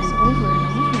over and over and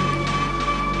over again.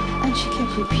 And she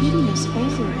kept repeating this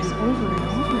over and over and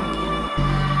over again.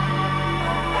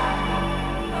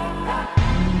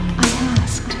 I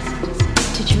asked,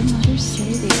 "Did your mother say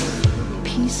they were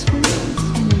peaceful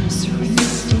and in a serene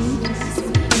state,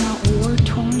 not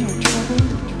war-torn or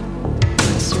troubled,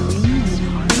 but serene and in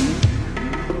harmony?"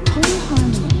 Total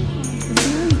harmony,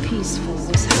 very peaceful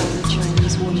was how the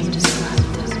Chinese woman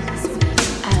described them.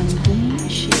 And then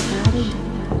she added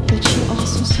that she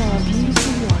also saw a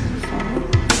beautiful waterfall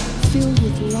filled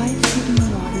with life-giving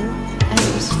water, and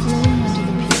it was flowing under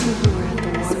the people who were at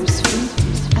the water's feet.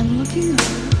 And looking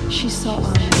up, she saw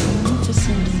a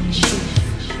magnificent chief.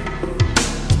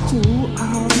 Who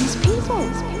are all these people?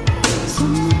 So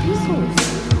many people,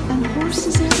 and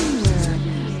horses everywhere.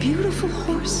 Beautiful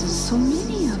horses, so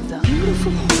many of them.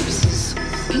 Beautiful horses,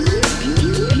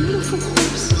 beautiful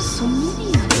horses, so many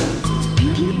of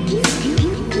them.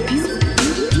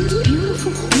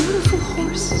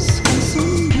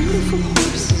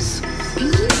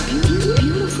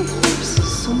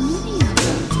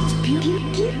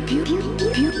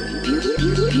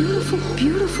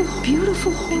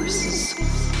 beautiful horses.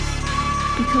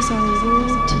 Because our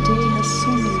world today has so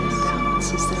many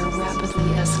imbalances that are rapidly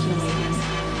escalating,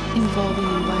 involving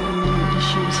environmental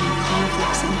issues and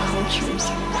conflicts and cultures,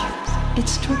 it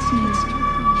struck me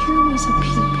here was a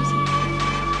people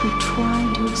who tried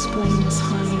to explain this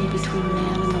harmony between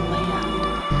man and the land,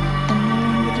 and no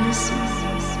one would listen.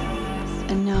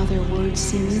 And now their words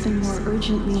seem even more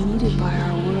urgently needed by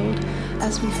our world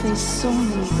as we face so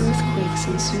many earthquakes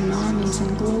and tsunamis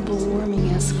and global warming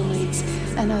escalates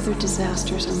and other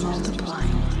disasters are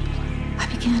multiplying. I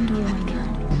began to wonder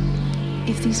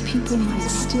if these people might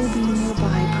still be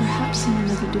nearby, perhaps in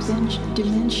another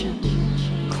dimension,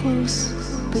 close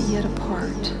but yet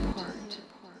apart.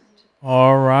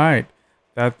 All right.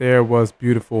 That there was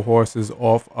Beautiful Horses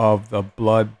off of the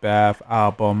Bloodbath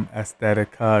album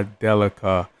Aesthetica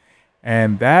Delica.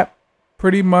 And that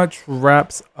pretty much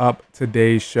wraps up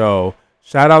today's show.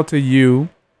 Shout out to you.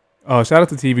 Shout out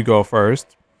to TV Girl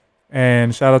first.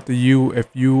 And shout out to you if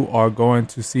you are going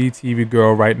to see TV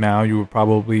Girl right now. You would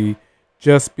probably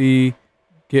just be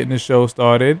getting the show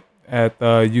started at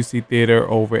the UC Theater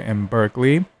over in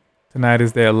Berkeley. Tonight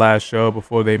is their last show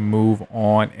before they move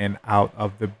on and out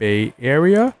of the Bay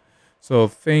Area. So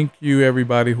thank you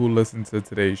everybody who listened to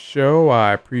today's show.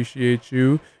 I appreciate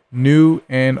you. New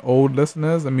and old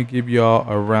listeners, let me give y'all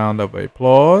a round of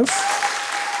applause.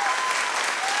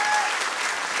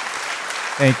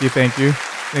 Thank you. Thank you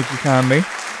kindly.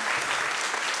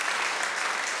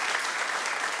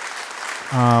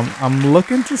 I'm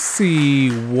looking to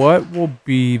see what will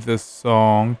be the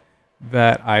song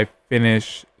that I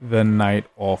finish the night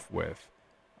off with.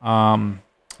 I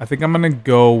think I'm going to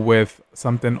go with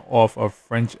something off of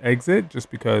French Exit, just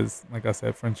because, like I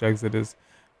said, French Exit is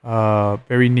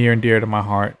very near and dear to my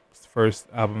heart. It's the first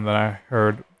album that I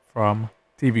heard from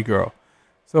TV Girl.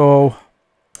 So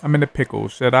I'm in a pickle.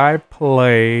 Should I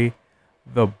play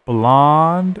The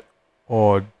Blonde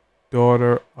or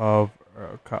Daughter of,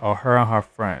 or Her and Her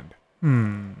Friend?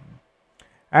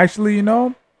 Actually, you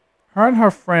know, Her and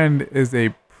Her Friend is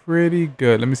a pretty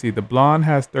good. Let me see. The Blonde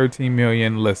has 13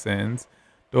 million listens.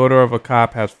 Daughter of a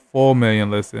Cop has 4 million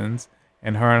listens.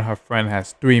 And Her and Her Friend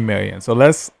has 3 million. So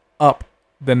let's up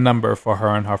the number for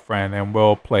Her and Her Friend, and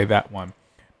we'll play that one.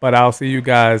 But I'll see you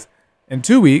guys in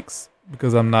 2 weeks,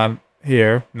 because I'm not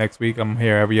here next week. I'm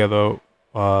here every other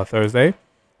Thursday.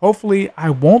 Hopefully,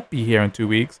 I won't be here in 2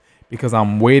 weeks, because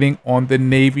I'm waiting on the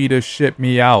Navy to ship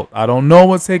me out. I don't know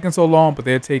what's taking so long, but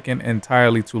they're taking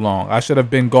entirely too long. I should have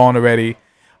been gone already.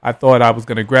 I thought I was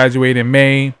going to graduate in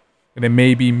May, and then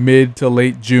maybe mid to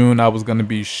late June I was going to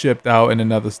be shipped out in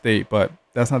another state, but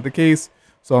that's not the case.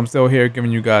 So I'm still here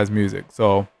giving you guys music.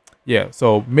 So yeah,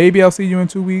 so maybe I'll see you in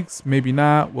 2 weeks, maybe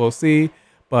not, we'll see.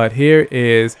 But here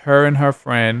is Her and Her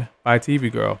Friend by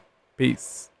TV Girl.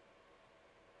 Peace.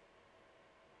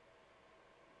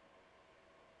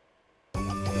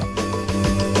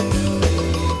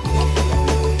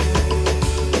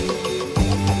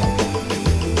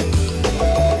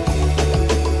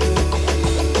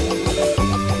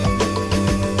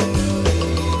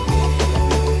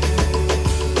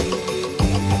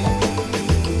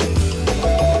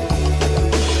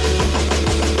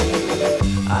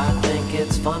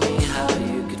 Funny how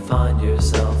you could find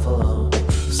yourself alone,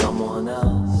 someone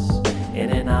else in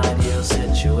an ideal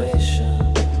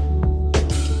situation,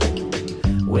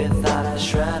 without a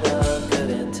shred of good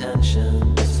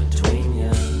intentions between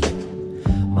you,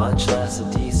 much less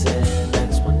a decent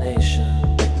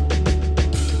explanation.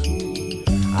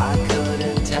 I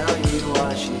couldn't tell you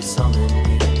why she summoned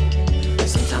me.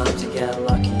 Sometimes you get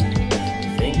lucky,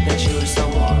 you think that you were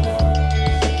someone else.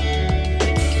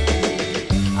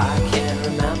 I can't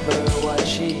remember what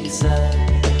she said.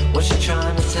 Was she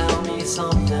trying to tell me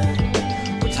something?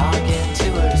 We're talking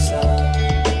to herself.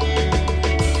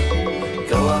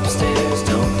 Go upstairs,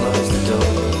 don't close the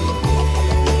door.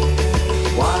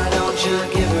 Why don't you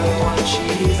give her what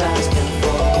she's asking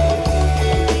for?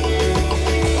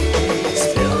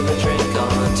 Spill the drink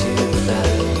onto the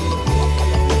bed.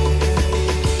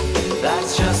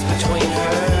 That's just between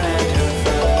her and her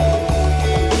friend.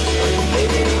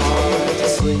 Made it hard to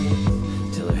sleep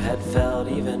till her head felt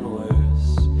even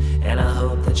worse. And I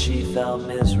hope that she felt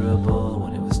miserable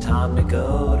when it was time to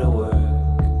go to work.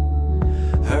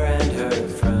 Her and her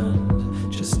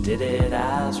friend just did it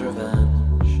as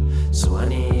revenge. So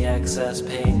any excess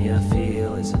pain you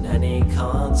feel isn't any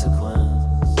consequence.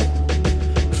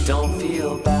 But don't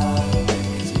feel bad,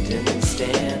 cause you didn't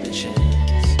stand a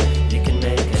chance. You can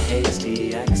make a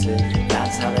hasty exit,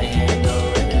 that's how they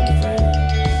handle it in France.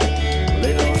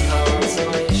 Little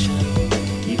consolation,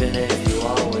 even if you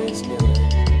always knew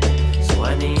it. So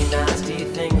any nasty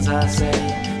things I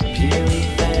say,